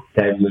studio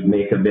that would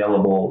make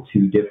available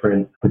to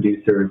different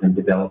producers and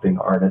developing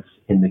artists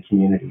in the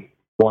community.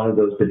 One of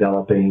those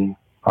developing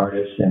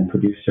artists and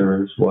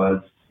producers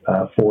was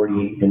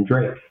 40 and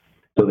Drake.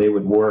 So they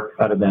would work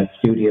out of that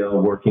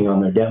studio working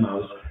on their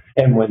demos.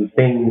 And when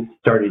things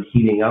started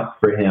heating up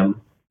for him,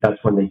 that's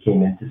when they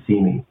came in to see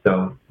me.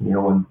 So,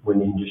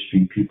 when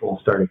industry people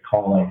started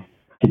calling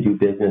to do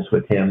business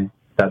with him,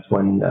 that's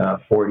when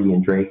 40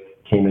 and Drake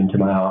came into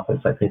my office.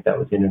 I think that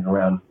was in and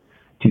around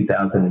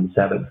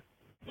 2007.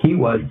 He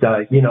was,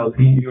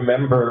 you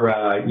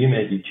remember, you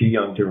may be too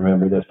young to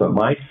remember this, but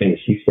MySpace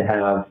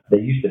they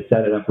used to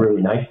set it up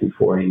really nicely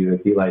for you.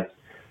 It'd be like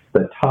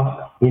the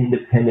top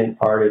independent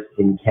artists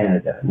in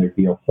Canada, and there'd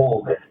be a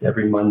whole list.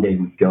 Every Monday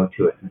we'd go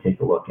to it and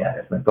take a look at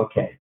it. Like,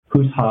 okay,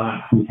 who's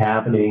hot, who's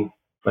happening?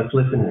 Let's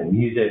listen to the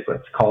music,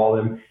 let's call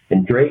them.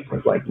 And Drake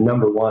was like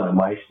number one on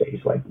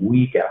MySpace, like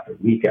week after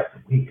week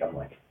after week. I'm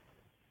like,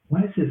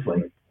 what is this,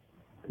 like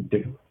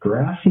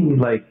Degrassi,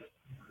 like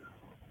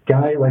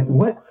guy, like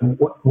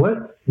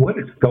what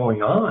is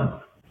going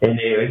on? And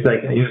it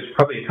was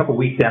probably a couple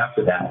weeks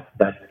after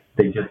that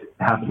they just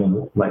happened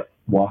to like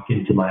walk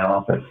into my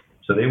office.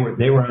 So they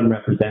were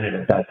unrepresented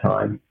at that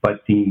time,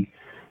 but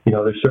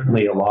there's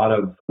certainly a lot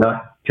of,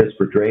 not just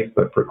for Drake,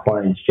 but for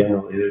clients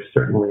generally, there's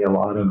certainly a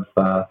lot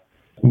of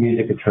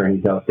music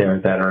attorneys out there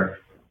that are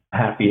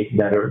happy,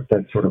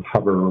 that sort of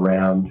hover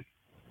around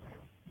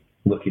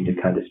looking to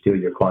kind of steal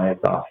your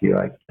clients off you.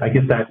 I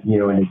guess that,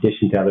 in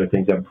addition to other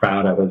things I'm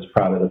proud of, I was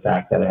proud of the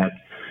fact that I had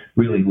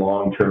really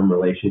long-term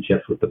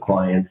relationships with the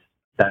clients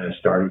that I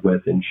started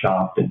with and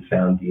shopped and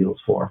found deals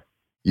for.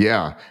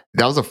 Yeah,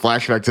 that was a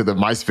flashback to the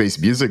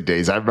MySpace music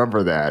days. I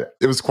remember that.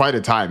 It was quite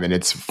a time. And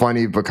it's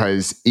funny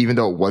because even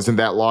though it wasn't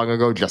that long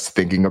ago, just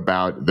thinking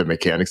about the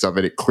mechanics of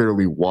it, it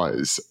clearly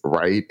was,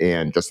 right?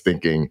 And just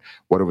thinking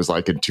what it was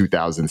like in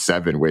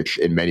 2007, which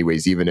in many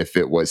ways, even if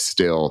it was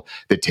still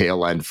the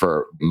tail end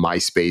for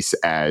MySpace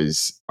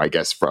as, I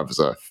guess, as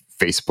a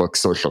Facebook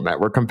social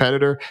network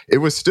competitor, it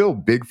was still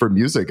big for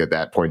music at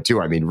that point,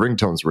 too. I mean,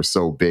 ringtones were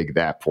so big at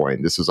that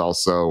point. This was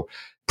also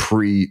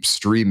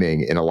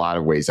pre-streaming in a lot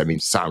of ways. I mean,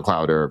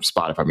 SoundCloud or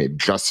Spotify may have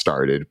just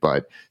started,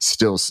 but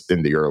still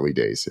in the early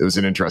days. It was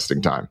an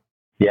interesting time.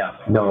 Yeah,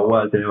 no, it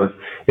was.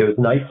 It was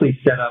nicely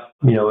set up.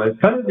 You know, it was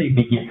kind of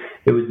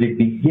it was the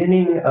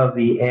beginning of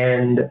the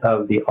end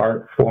of the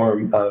art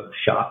form of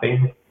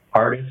shopping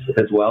artists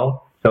as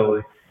well.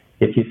 So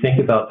if you think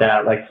about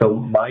that, like, so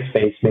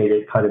MySpace made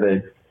it kind of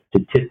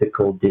the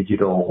typical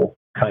digital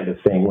kind of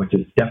thing, which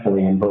is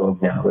definitely in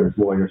vogue now. There's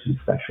lawyers who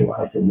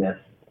specialize in this.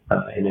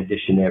 In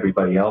addition to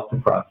everybody else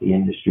across the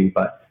industry.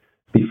 But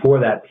before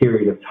that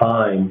period of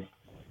time,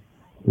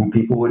 when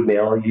people would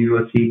mail you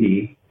a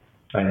CD,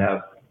 I'd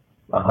have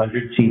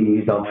 100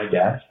 CDs on my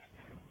desk.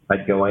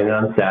 I'd go in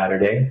on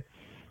Saturday,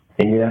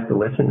 and you'd have to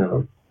listen to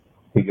them.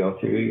 You go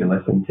through, you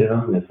listen to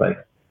them, and it's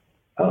like,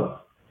 oh,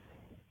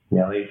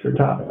 Nelly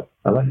Furtado.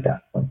 I like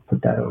that. I'll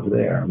put that over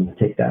there. I'm going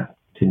to take that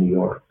to New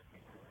York.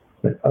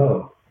 But,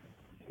 oh,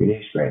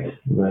 Green Grace.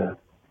 I'm going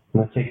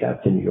to take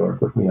that to New York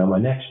with me on my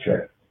next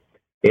trip.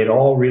 It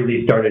all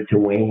really started to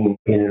wane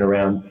in and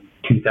around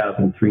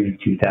 2003,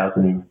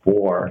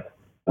 2004,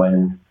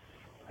 when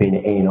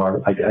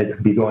A&R,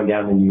 I'd be going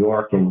down to New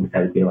York and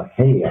I'd be like,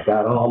 hey, I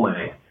got all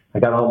my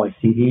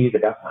CDs, I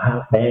got my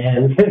hot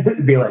bands.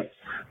 It'd be like,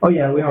 oh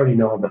yeah, we already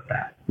know about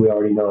that. We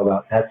already know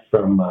about that's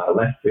from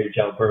Lethbridge,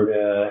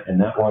 Alberta, and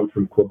that one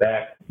from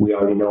Quebec. We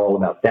already know all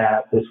about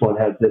that. This one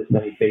has this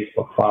many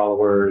Facebook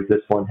followers.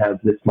 This one has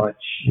this much,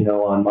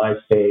 on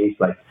MySpace.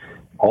 Like,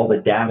 all the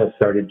data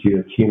started to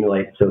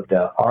accumulate. So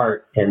the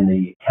art and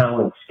the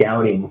talent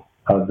scouting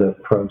of the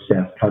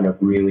process kind of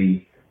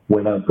really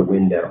went out the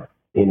window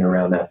in and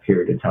around that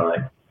period of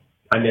time.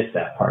 I miss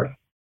that part.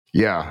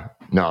 Yeah,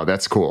 no,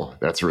 that's cool.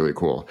 That's really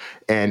cool.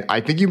 And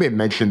I think you may have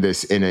mentioned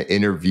this in an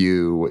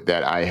interview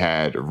that I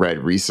had read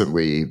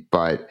recently,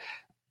 but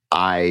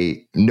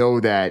I know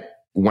that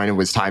when it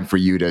was time for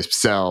you to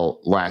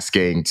sell Last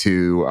Gang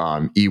to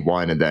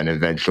E1 and then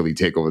eventually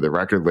take over the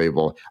record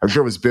label, I'm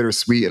sure it was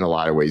bittersweet in a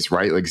lot of ways,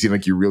 right? Like, it seemed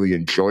like you really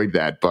enjoyed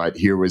that, but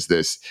here was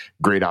this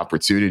great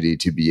opportunity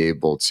to be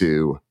able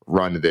to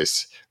run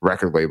this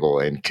record label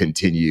and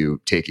continue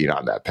taking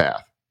on that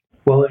path.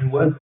 Well, it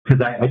was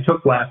because I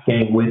took Last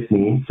Gang with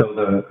me, so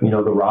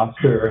the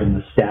roster and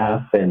the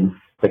staff and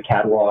the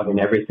catalog and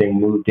everything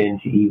moved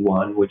into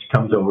E1, which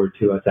comes over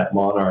to us at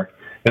Monarch.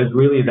 It was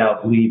really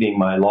about leaving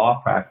my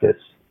law practice.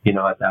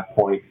 At that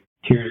point,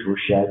 tears were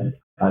shed.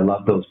 I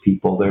love those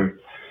people. They're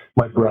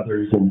my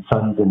brothers and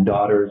sons and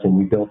daughters, and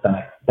we built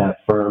that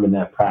firm and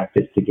that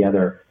practice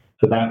together.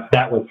 So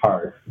that was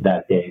hard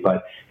that day,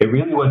 but it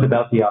really was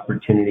about the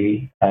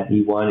opportunity at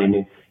E1. And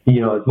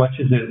as much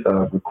as it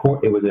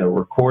was a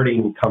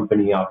recording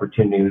company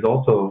opportunity, it was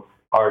also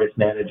artist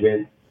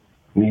management,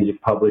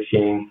 music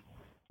publishing,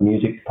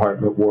 music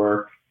department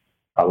work,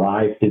 a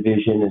live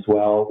division as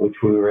well, which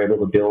we were able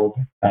to build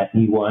at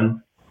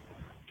E1.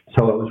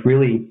 So it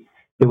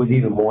was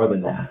even more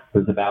than that. It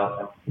was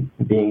about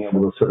being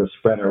able to sort of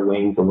spread our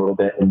wings a little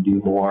bit and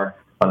do more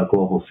on a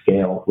global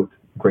scale with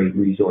great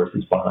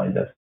resources behind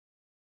us.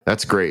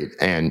 That's great.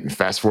 And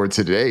fast forward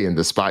to today in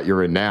the spot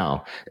you're in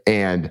now.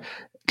 And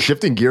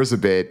shifting gears a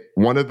bit,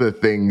 one of the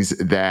things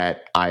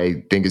that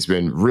I think has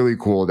been really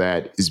cool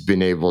that has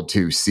been able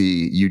to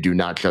see you do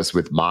not just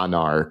with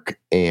Monarch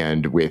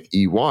and with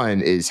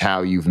E1 is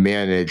how you've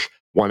managed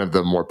one of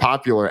the more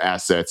popular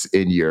assets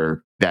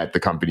that the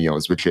company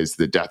owns, which is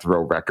the Death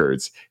Row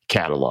Records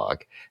catalog.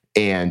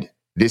 And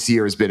this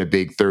year has been a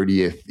big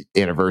 30th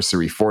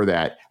anniversary for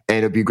that. And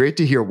it'd be great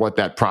to hear what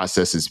that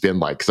process has been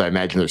like, because I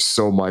imagine there's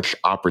so much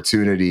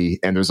opportunity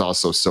and there's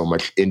also so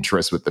much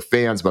interest with the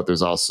fans, but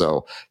there's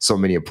also so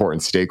many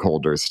important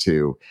stakeholders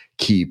to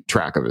keep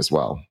track of as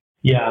well.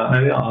 Yeah,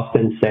 I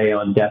often say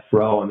on Death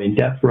Row,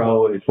 Death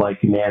Row is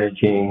like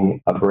managing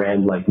a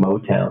brand like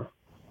Motown.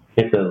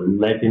 It's a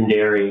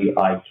legendary,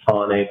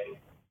 iconic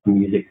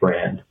music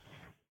brand.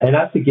 And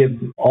I have to give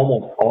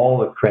almost all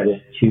the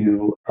credit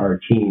to our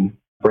team.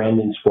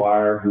 Brandon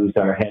Squire, who's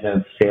our head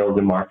of sales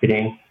and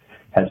marketing,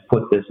 has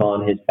put this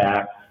on his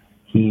back.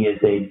 He is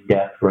a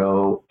Death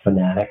Row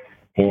fanatic,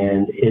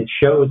 and it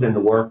shows in the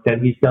work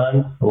that he's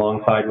done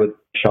alongside with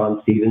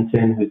Sean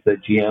Stevenson, who's the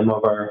GM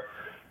of our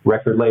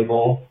record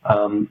label.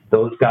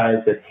 Those guys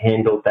have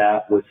handled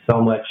that with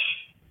so much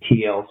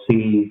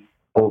TLC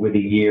over the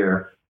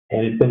year,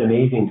 and it's been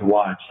amazing to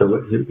watch. So,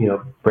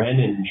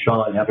 Brandon and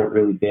Sean haven't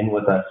really been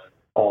with us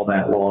all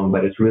that long,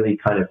 but it's really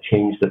kind of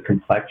changed the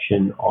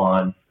complexion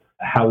on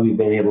how we've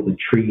been able to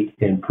treat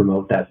and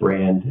promote that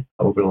brand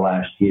over the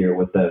last year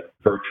with the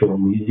virtual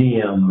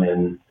museum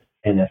and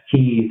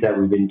NFTs that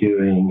we've been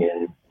doing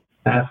and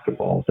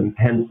basketballs and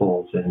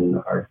pencils and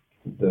our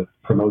the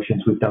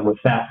promotions we've done with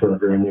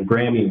Fatburger and the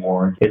Grammy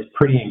Awards. It's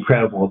pretty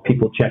incredible. If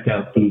people check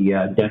out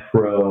the Death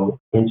Row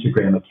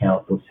Instagram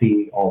account, they'll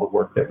see all the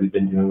work that we've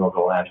been doing over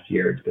the last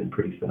year. It's been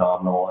pretty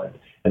phenomenal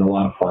and a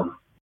lot of fun.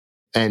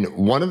 And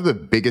one of the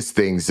biggest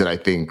things that I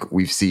think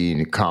we've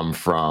seen come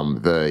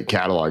from the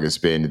catalog has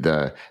been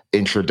the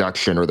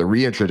introduction, or the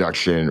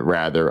reintroduction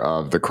rather,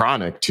 of The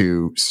Chronic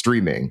to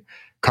streaming.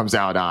 Comes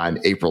out on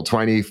April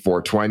 20,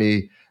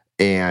 4/20.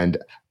 And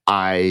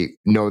I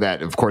know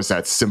that, of course,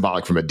 that's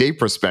symbolic from a date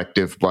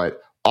perspective,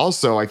 but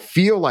also I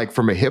feel like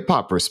from a hip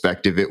hop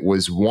perspective, it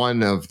was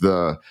one of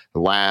the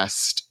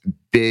last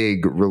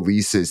big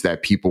releases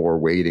that people were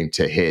waiting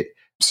to hit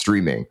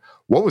streaming.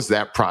 What was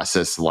that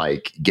process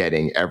like,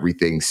 getting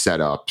everything set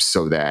up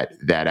so that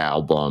that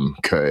album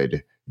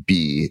could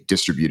be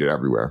distributed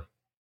everywhere?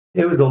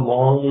 It was a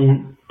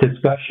long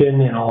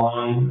discussion and a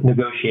long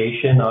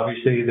negotiation.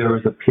 Obviously, there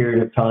was a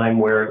period of time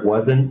where it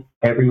wasn't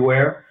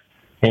everywhere.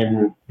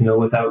 And,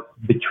 without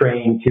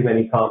betraying too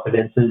many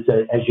confidences,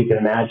 as you can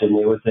imagine,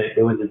 it was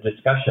a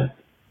discussion.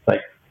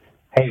 Like,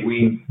 hey,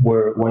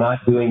 we're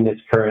not doing this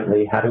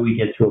currently. How do we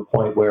get to a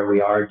point where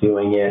we are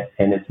doing it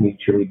and it's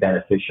mutually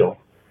beneficial?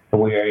 And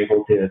we are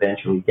able to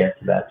eventually get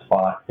to that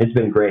spot. It's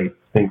been great.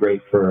 It's been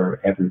great for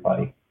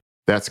everybody.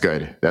 That's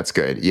good.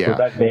 Yeah. Was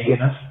that vague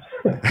enough?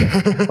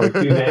 Or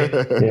too vague?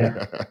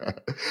 Yeah.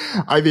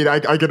 I mean,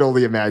 I can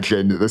only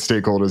imagine the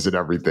stakeholders and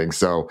everything.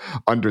 So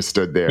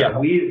understood there. Yeah,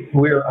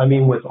 we're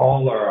with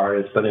all our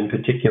artists, but in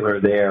particular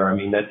there,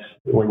 that's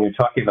when you're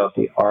talking about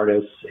the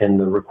artists and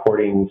the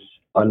recordings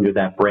under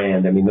that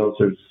brand. Those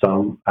are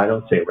some, I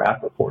don't say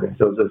rap recordings,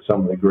 those are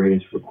some of the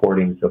greatest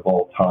recordings of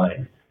all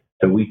time.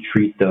 So we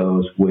treat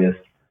those with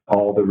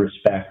all the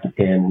respect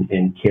and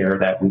care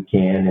that we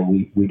can,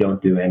 and we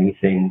don't do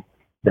anything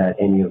that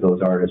any of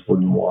those artists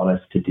wouldn't want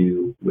us to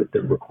do with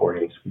the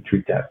recordings. We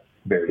treat that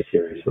very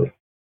seriously.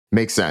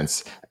 Makes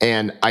sense.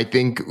 And I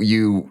think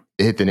you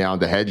hit the nail on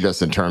the head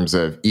just in terms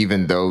of,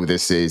 even though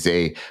this is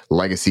a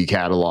legacy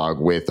catalog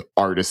with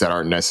artists that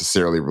aren't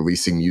necessarily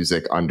releasing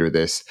music under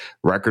this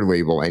record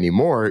label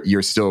anymore,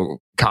 you're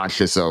still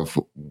conscious of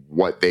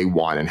what they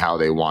want and how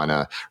they want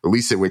to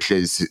release it, which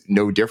is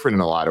no different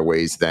in a lot of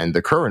ways than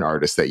the current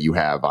artists that you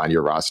have on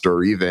your roster,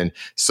 or even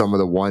some of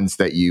the ones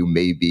that you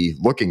may be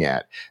looking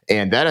at.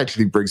 And that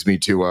actually brings me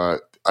to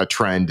a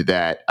trend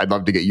that I'd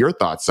love to get your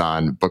thoughts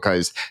on,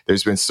 because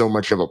there's been so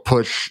much of a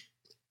push,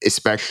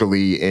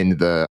 especially in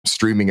the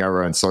streaming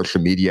era and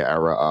social media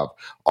era, of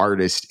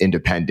artist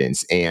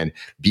independence and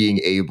being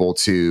able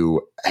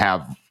to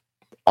have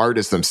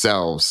artists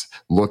themselves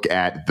look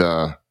at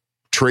the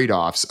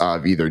trade-offs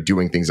of either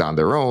doing things on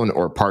their own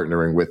or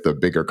partnering with a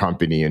bigger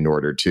company in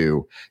order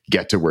to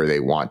get to where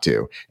they want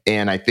to.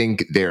 And I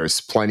think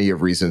there's plenty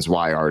of reasons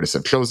why artists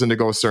have chosen to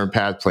go a certain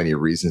path, plenty of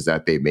reasons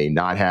that they may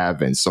not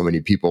have. And so many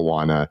people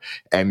want to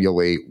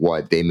emulate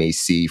what they may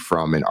see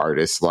from an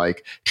artist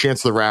like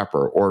Chance the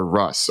Rapper or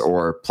Russ,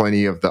 or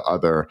plenty of the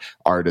other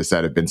artists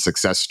that have been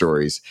success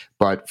stories.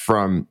 But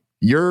from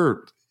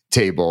your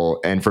table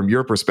and from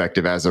your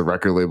perspective as a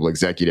record label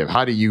executive,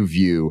 how do you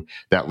view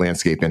that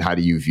landscape, and how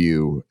do you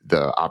view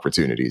the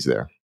opportunities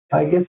there?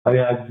 I guess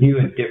I view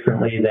it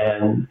differently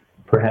than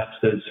perhaps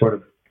the sort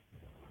of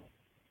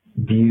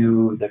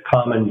the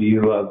common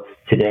view of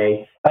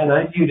today. And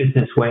I viewed it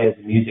this way as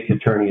a music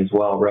attorney as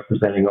well,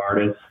 representing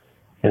artists.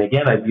 And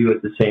again, I view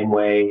it the same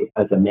way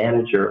as a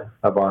manager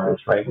of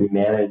artists, right? We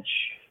manage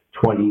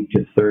 20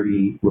 to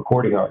 30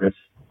 recording artists,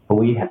 and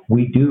we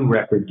do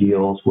record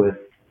deals with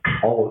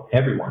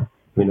everyone.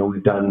 We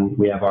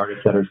have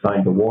artists that are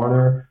signed to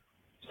Warner,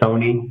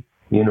 Sony,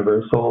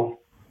 Universal,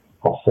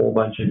 a whole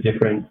bunch of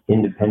different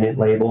independent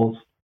labels.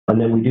 And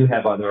then we do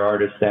have other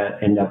artists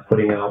that end up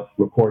putting out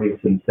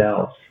recordings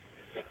themselves.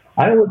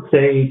 I would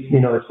say,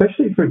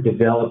 especially for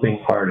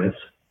developing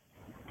artists,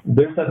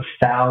 there's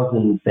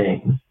 1,000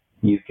 things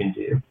you can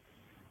do.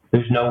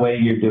 There's no way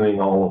you're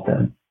doing all of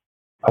them.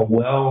 A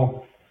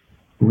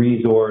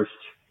well-resourced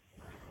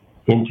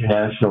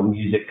international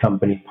music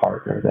company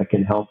partner that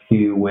can help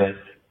you with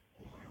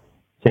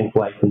sync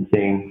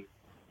licensing,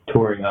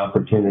 touring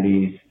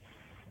opportunities,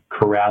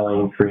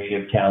 corralling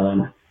creative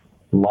talent,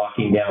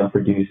 locking down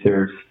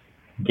producers,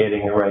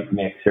 getting the right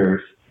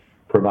mixers,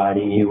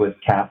 providing you with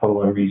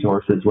capital and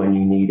resources when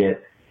you need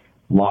it,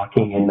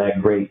 locking in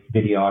that great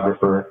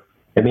videographer.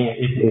 Maybe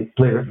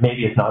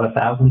it's not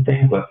 1,000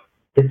 things, but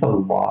it's a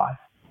lot.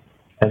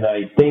 And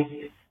I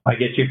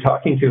guess you're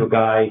talking to a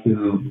guy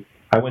who,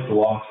 I went to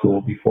law school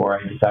before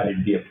I decided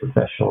to be a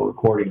professional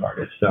recording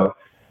artist. So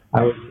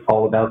I was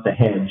all about the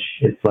hedge.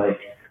 It's like,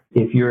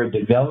 if you're a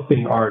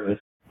developing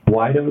artist,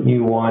 why don't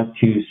you want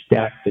to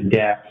stack the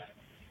deck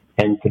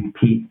and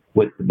compete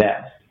with the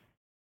best?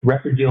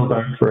 Record deals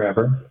aren't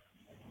forever.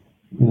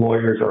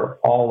 Lawyers are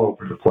all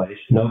over the place.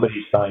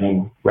 Nobody's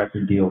signing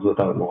record deals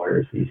without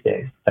lawyers these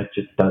days. That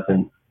just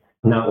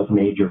not with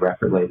major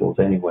record labels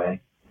anyway.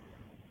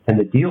 And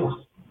the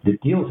deals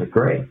are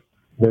great.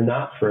 They're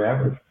not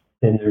forever.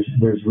 And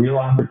there's real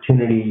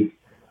opportunity.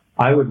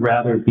 I would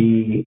rather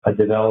be a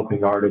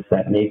developing artist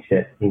that makes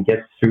it and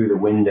gets through the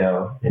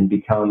window and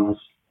becomes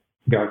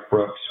Garth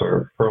Brooks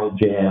or Pearl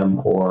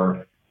Jam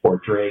or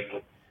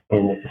Drake,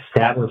 and it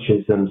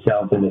establishes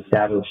themselves and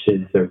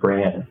establishes their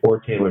brand, or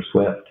Taylor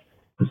Swift.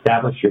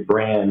 Establish your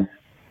brand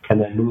and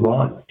then move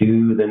on.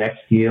 Do the next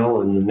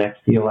deal and the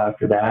next deal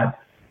after that.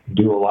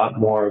 Do a lot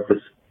more of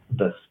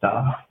the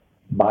stuff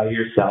by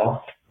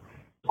yourself.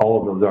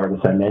 All of those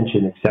artists I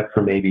mentioned, except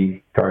for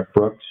maybe Garth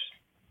Brooks,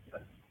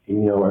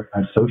 are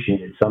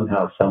associated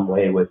somehow, some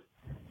way with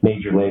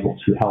major labels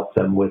who help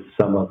them with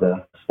some of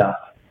the stuff,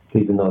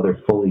 even though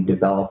they're fully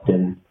developed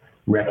and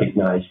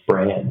recognized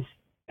brands.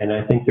 And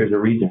I think there's a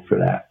reason for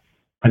that.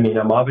 I mean,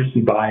 I'm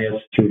obviously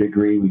biased to a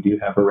degree. We do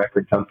have a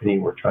record company.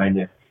 We're trying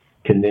to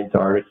convince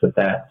artists of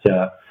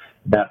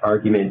that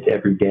argument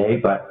every day.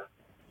 But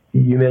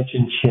you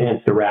mentioned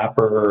Chance the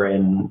Rapper,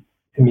 and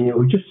I mean, it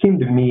would just seem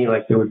to me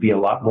like there would be a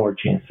lot more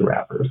Chance the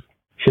Rappers.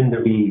 Shouldn't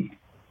there be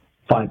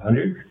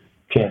 500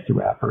 Chance the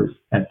Rappers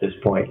at this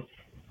point?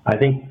 I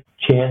think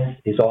Chance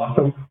is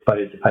awesome, but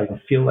I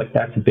feel like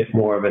that's a bit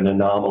more of an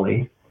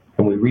anomaly.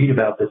 And we read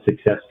about the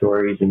success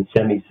stories and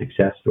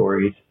semi-success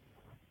stories,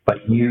 but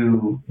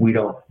we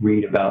don't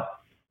read about,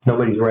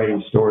 nobody's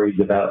writing stories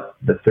about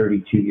the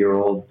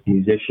 32-year-old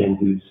musician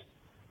who's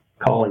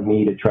calling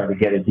me to try to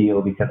get a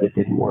deal because it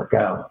didn't work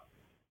out.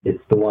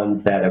 It's the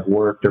ones that have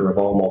worked or have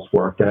almost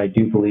worked. And I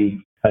do believe,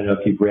 I don't know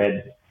if you've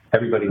read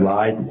Everybody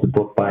Lies. It's a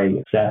book by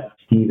Seth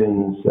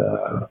Stevens,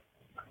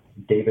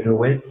 David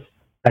Howitz.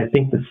 I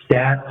think the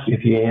stats,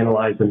 if you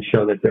analyze them,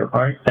 show that there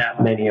aren't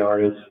that many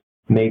artists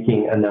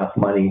making enough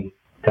money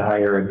to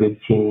hire a good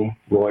team,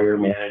 lawyer,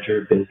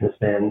 manager, business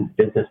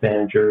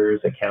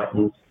managers,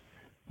 accountants,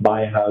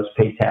 buy a house,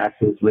 pay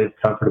taxes, live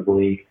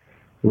comfortably,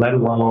 let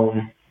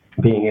alone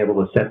being able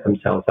to set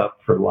themselves up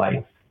for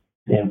life.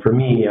 And for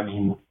me, I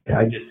mean,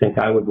 I just think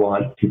I would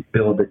want to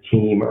build a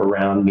team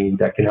around me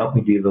that can help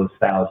me do those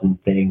 1,000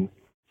 things.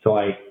 So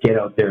I get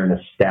out there and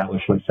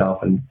establish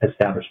myself and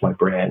establish my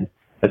brand,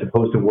 as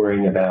opposed to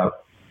worrying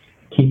about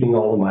keeping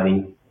all the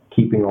money,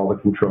 keeping all the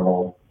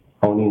control,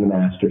 owning the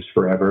masters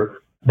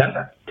forever.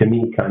 That, to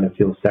me, kind of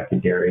feels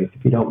secondary.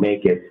 If you don't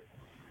make it,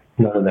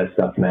 none of that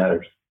stuff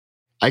matters.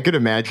 I could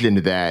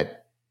imagine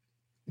that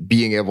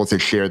being able to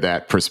share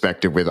that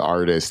perspective with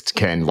artists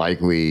can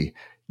likely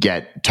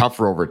get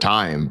tougher over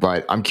time.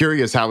 But I'm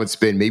curious how it's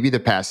been maybe the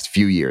past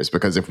few years,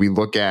 because if we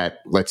look at,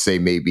 let's say,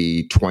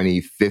 maybe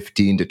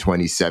 2015 to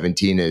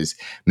 2017 is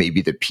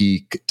maybe the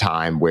peak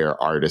time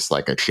where artists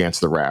like a Chance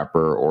the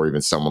Rapper or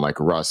even someone like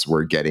Russ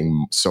were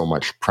getting so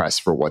much press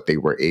for what they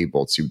were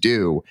able to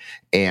do.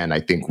 And I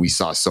think we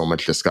saw so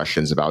much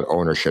discussions about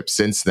ownership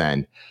since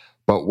then.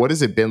 But what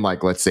has it been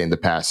like, let's say, in the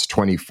past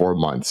 24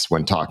 months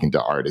when talking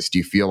to artists? Do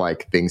you feel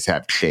like things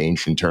have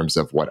changed in terms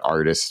of what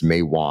artists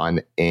may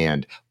want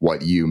and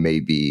what you may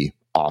be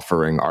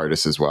offering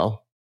artists as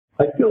well?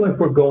 I feel like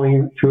we're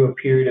going through a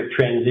period of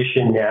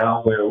transition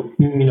now where,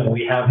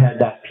 we have had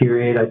that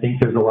period. I think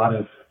there's a lot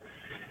of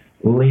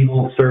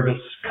label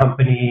service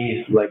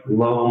companies, like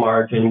low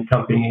margin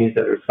companies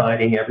that are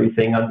signing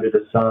everything under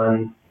the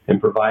sun and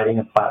providing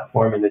a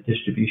platform and a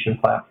distribution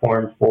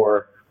platform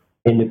for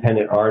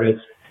independent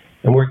artists.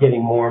 And we're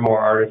getting more and more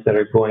artists that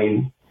are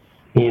going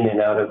in and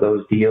out of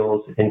those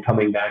deals and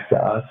coming back to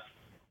us,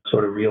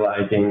 sort of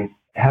realizing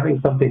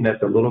having something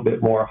that's a little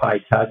bit more high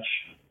touch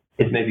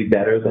is maybe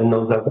better than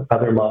those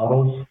other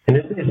models. And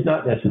it's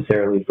not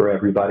necessarily for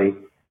everybody.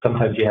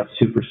 Sometimes you have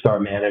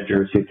superstar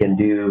managers who can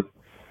do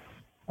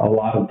a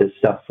lot of this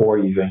stuff for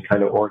you and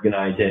kind of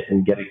organize it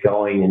and get it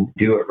going and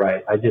do it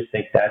right. I just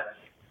think that's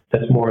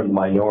more in the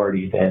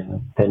minority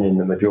than in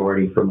the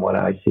majority from what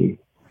I see.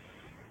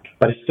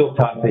 But it's still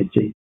tough.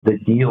 The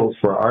deals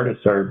for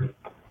artists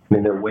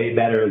they're way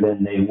better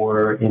than they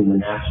were in the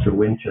Napster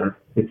winter.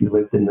 If you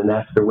lived in the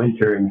Napster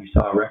winter and you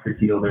saw a record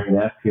deal during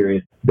that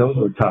period, those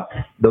were tough.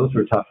 Those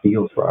were tough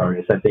deals for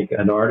artists. I think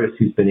an artist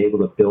who's been able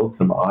to build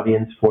some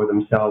audience for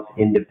themselves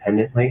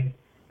independently,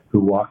 who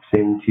walks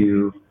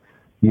into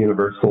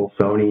Universal,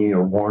 Sony,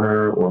 or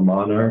Warner, or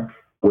Monarch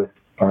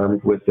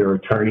armed with their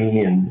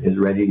attorney and is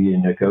ready to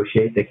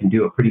negotiate, they can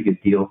do a pretty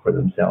good deal for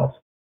themselves,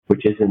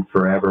 which isn't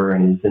forever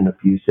and isn't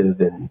abusive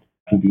and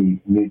can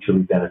be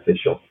mutually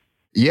beneficial.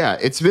 Yeah,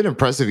 it's been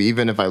impressive.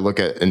 Even if I look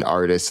at an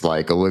artist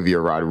like Olivia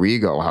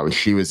Rodrigo, how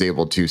she was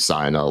able to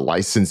sign a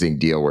licensing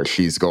deal where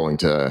she's going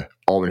to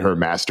own her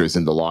masters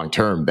in the long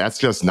term. That's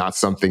just not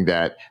something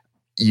that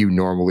you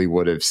normally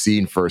would have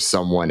seen for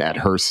someone at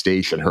her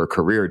stage in her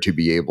career to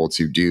be able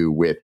to do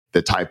with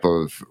the type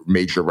of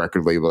major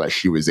record label that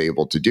she was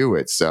able to do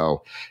it.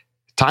 So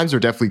times are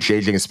definitely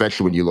changing,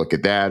 especially when you look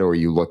at that, or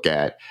you look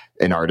at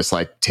an artist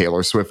like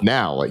Taylor Swift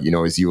now, like,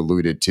 as you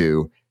alluded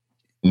to.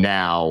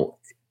 Now,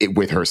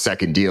 with her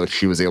second deal,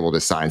 she was able to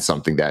sign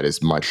something that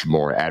is much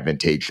more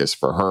advantageous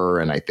for her.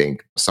 And I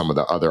think some of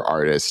the other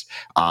artists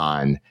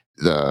on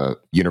the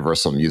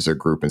Universal Music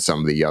Group and some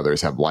of the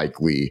others have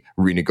likely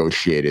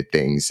renegotiated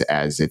things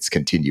as it's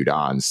continued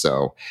on.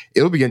 So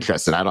it'll be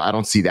interesting. I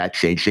don't see that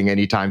changing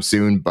anytime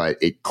soon, but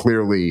it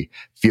clearly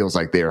feels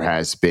like there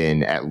has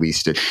been at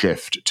least a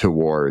shift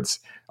towards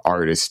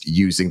artists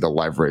using the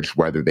leverage,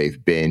 whether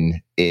they've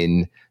been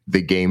in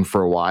the game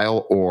for a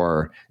while,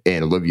 or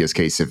in Olivia's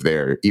case,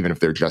 even if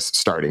they're just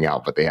starting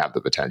out, but they have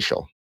the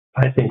potential?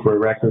 I think where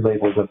record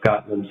labels have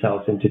gotten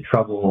themselves into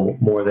trouble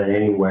more than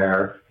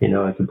anywhere,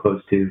 as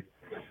opposed to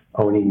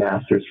owning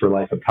masters for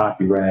life of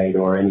copyright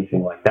or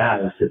anything like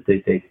that, is that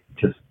they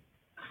just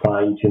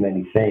sign too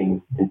many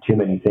things, and too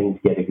many things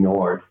get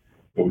ignored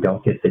and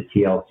don't get the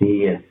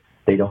TLC, and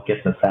they don't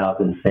get the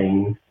 1,000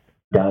 things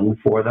done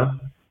for them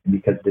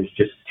because there's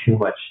just too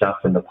much stuff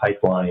in the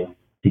pipeline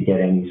to get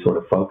any sort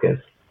of focus.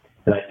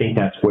 And I think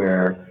that's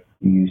where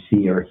you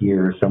see or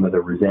hear some of the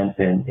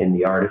resentment in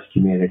the artist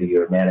community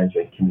or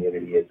management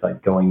community. It's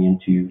like going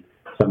into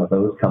some of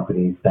those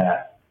companies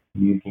that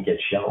you can get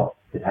shelved.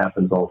 It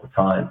happens all the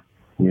time.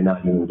 You're not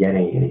even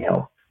getting any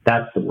help.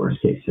 That's the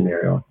worst case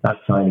scenario. Not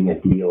signing a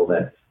deal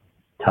that's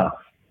tough,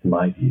 in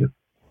my view.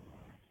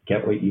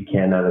 Get what you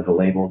can out of the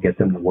label, get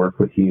them to work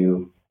with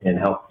you, and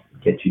help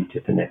get you to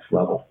the next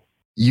level.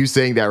 You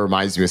saying that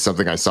reminds me of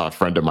something I saw a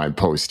friend of mine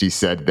post. He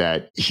said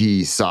that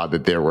he saw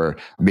that there were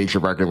major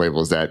record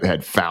labels that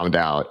had found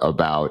out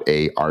about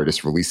a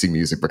artist releasing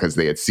music because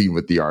they had seen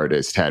what the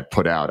artist had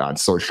put out on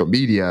social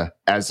media,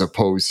 as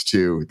opposed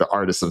to the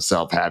artist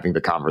himself having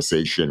the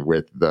conversation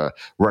with the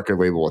record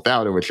label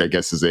without it, which I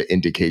guess is an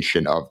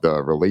indication of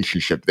the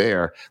relationship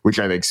there, which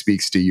I think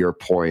speaks to your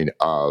point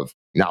of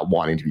not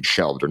wanting to be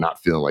shelved or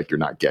not feeling like you're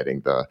not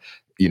getting the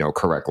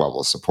correct level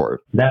of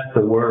support. That's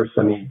the worst.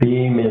 I mean,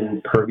 being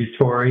in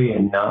purgatory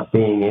and not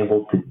being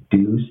able to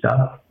do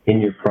stuff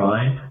in your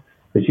prime,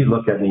 as you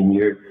look at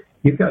it,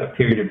 you've got a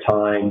period of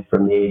time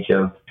from the age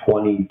of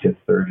 20 to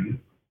 30.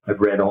 I've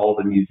read all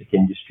the music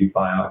industry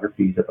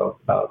biographies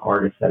about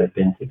artists that have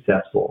been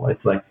successful.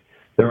 It's like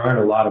there aren't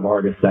a lot of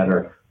artists that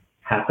are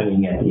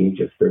happening at the age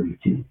of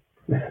 32.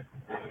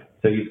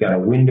 So you've got a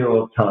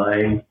window of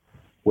time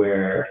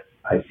where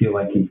I feel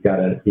like you've got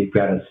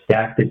to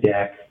stack the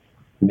deck,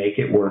 make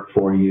it work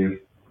for you,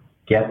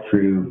 get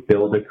through,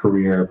 build a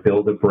career,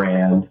 build a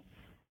brand.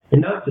 And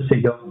not to say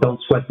don't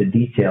sweat the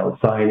details,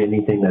 sign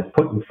anything that's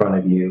put in front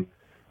of you,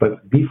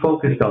 but be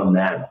focused on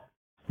that,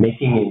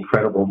 making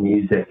incredible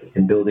music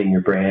and building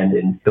your brand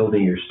and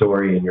building your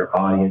story and your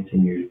audience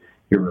and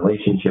your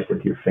relationship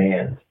with your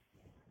fans.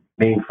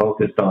 Being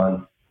focused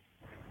on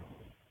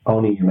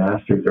owning your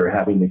masters or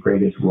having the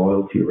greatest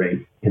royalty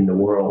rate in the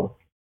world.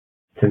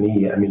 To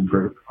me,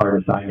 for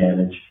artists I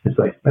manage, it's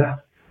like,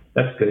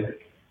 that's good.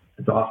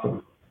 It's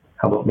awesome.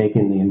 How about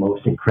making the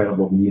most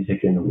incredible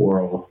music in the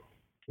world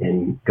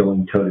and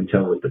going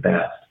toe-to-toe with the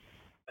best?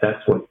 That's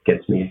what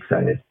gets me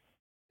excited.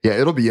 Yeah,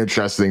 it'll be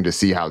interesting to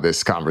see how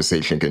this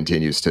conversation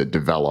continues to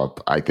develop,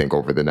 I think,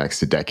 over the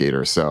next decade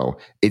or so.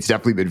 It's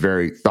definitely been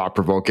very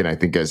thought-provoking. I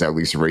think has at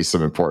least raised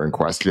some important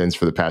questions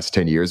for the past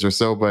 10 years or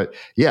so. But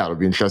yeah, it'll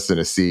be interesting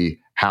to see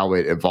how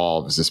it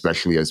evolves,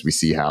 especially as we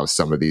see how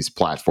some of these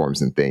platforms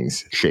and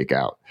things shake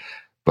out.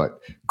 But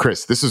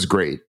Chris, this is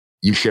great.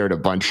 You shared a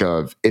bunch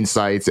of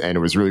insights, and it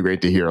was really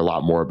great to hear a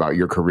lot more about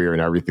your career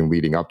and everything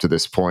leading up to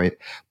this point.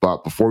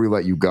 But before we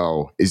let you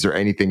go, is there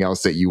anything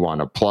else that you want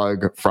to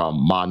plug from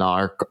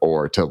Monarch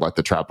or to let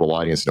the Trapple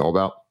audience know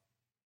about?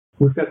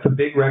 We've got some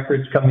big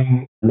records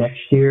coming next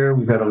year.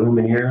 We've got a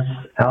Lumineers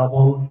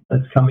album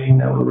that's coming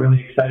that we're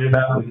really excited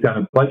about. We've got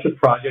a bunch of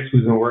projects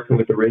we've been working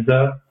with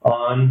RZA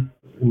on.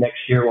 Next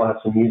year, we'll have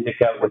some music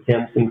out with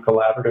him, some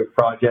collaborative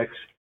projects.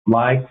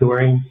 Live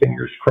touring,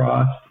 fingers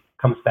crossed,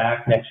 comes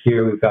back next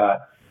year. We've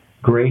got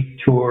great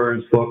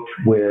tours booked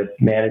with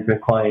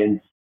management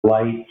clients,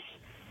 Lights,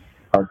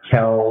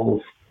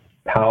 Arkells,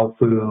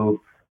 Powfu,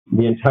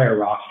 the entire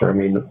roster.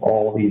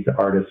 All these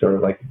artists are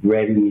like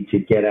ready to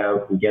get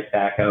out and get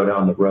back out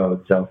on the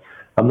road. So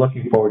I'm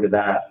looking forward to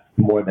that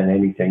more than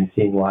anything,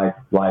 seeing live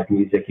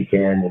music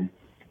again and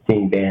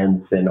seeing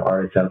bands and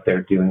artists out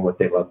there doing what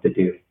they love to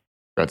do.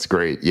 That's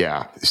great.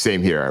 Yeah,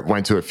 same here. I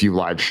went to a few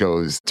live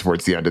shows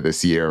towards the end of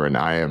this year, and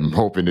I am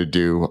hoping to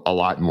do a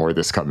lot more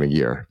this coming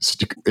year.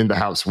 Stick in the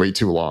house way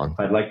too long.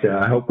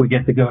 I hope we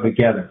get to go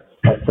together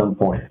at some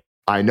point.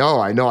 I know.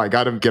 I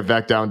got to get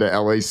back down to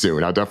LA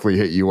soon. I'll definitely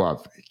hit you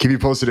up. Keep me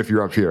posted if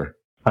you're up here.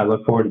 I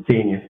look forward to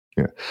seeing you.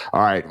 Yeah.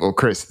 All right. Well,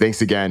 Chris,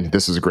 thanks again.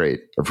 This was great.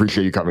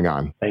 Appreciate you coming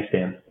on. Thanks,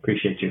 Dan.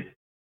 Appreciate you.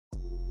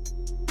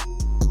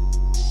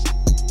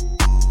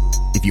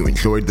 If you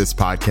enjoyed this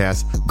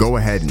podcast, go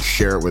ahead and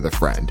share it with a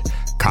friend.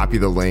 Copy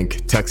the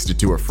link, text it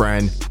to a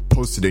friend,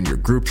 post it in your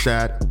group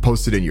chat,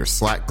 post it in your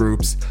Slack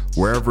groups,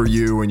 wherever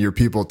you and your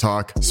people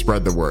talk,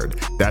 spread the word.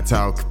 That's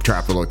how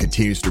Trapple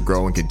continues to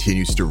grow and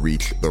continues to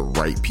reach the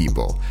right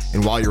people.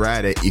 And while you're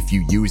at it, if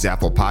you use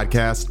Apple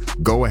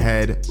Podcasts, go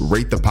ahead,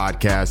 rate the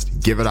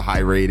podcast, give it a high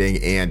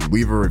rating, and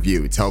leave a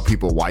review. Tell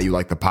people why you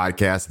like the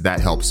podcast.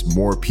 That helps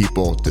more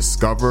people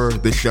discover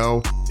the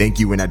show. Thank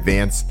you in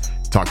advance.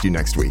 Talk to you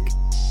next week.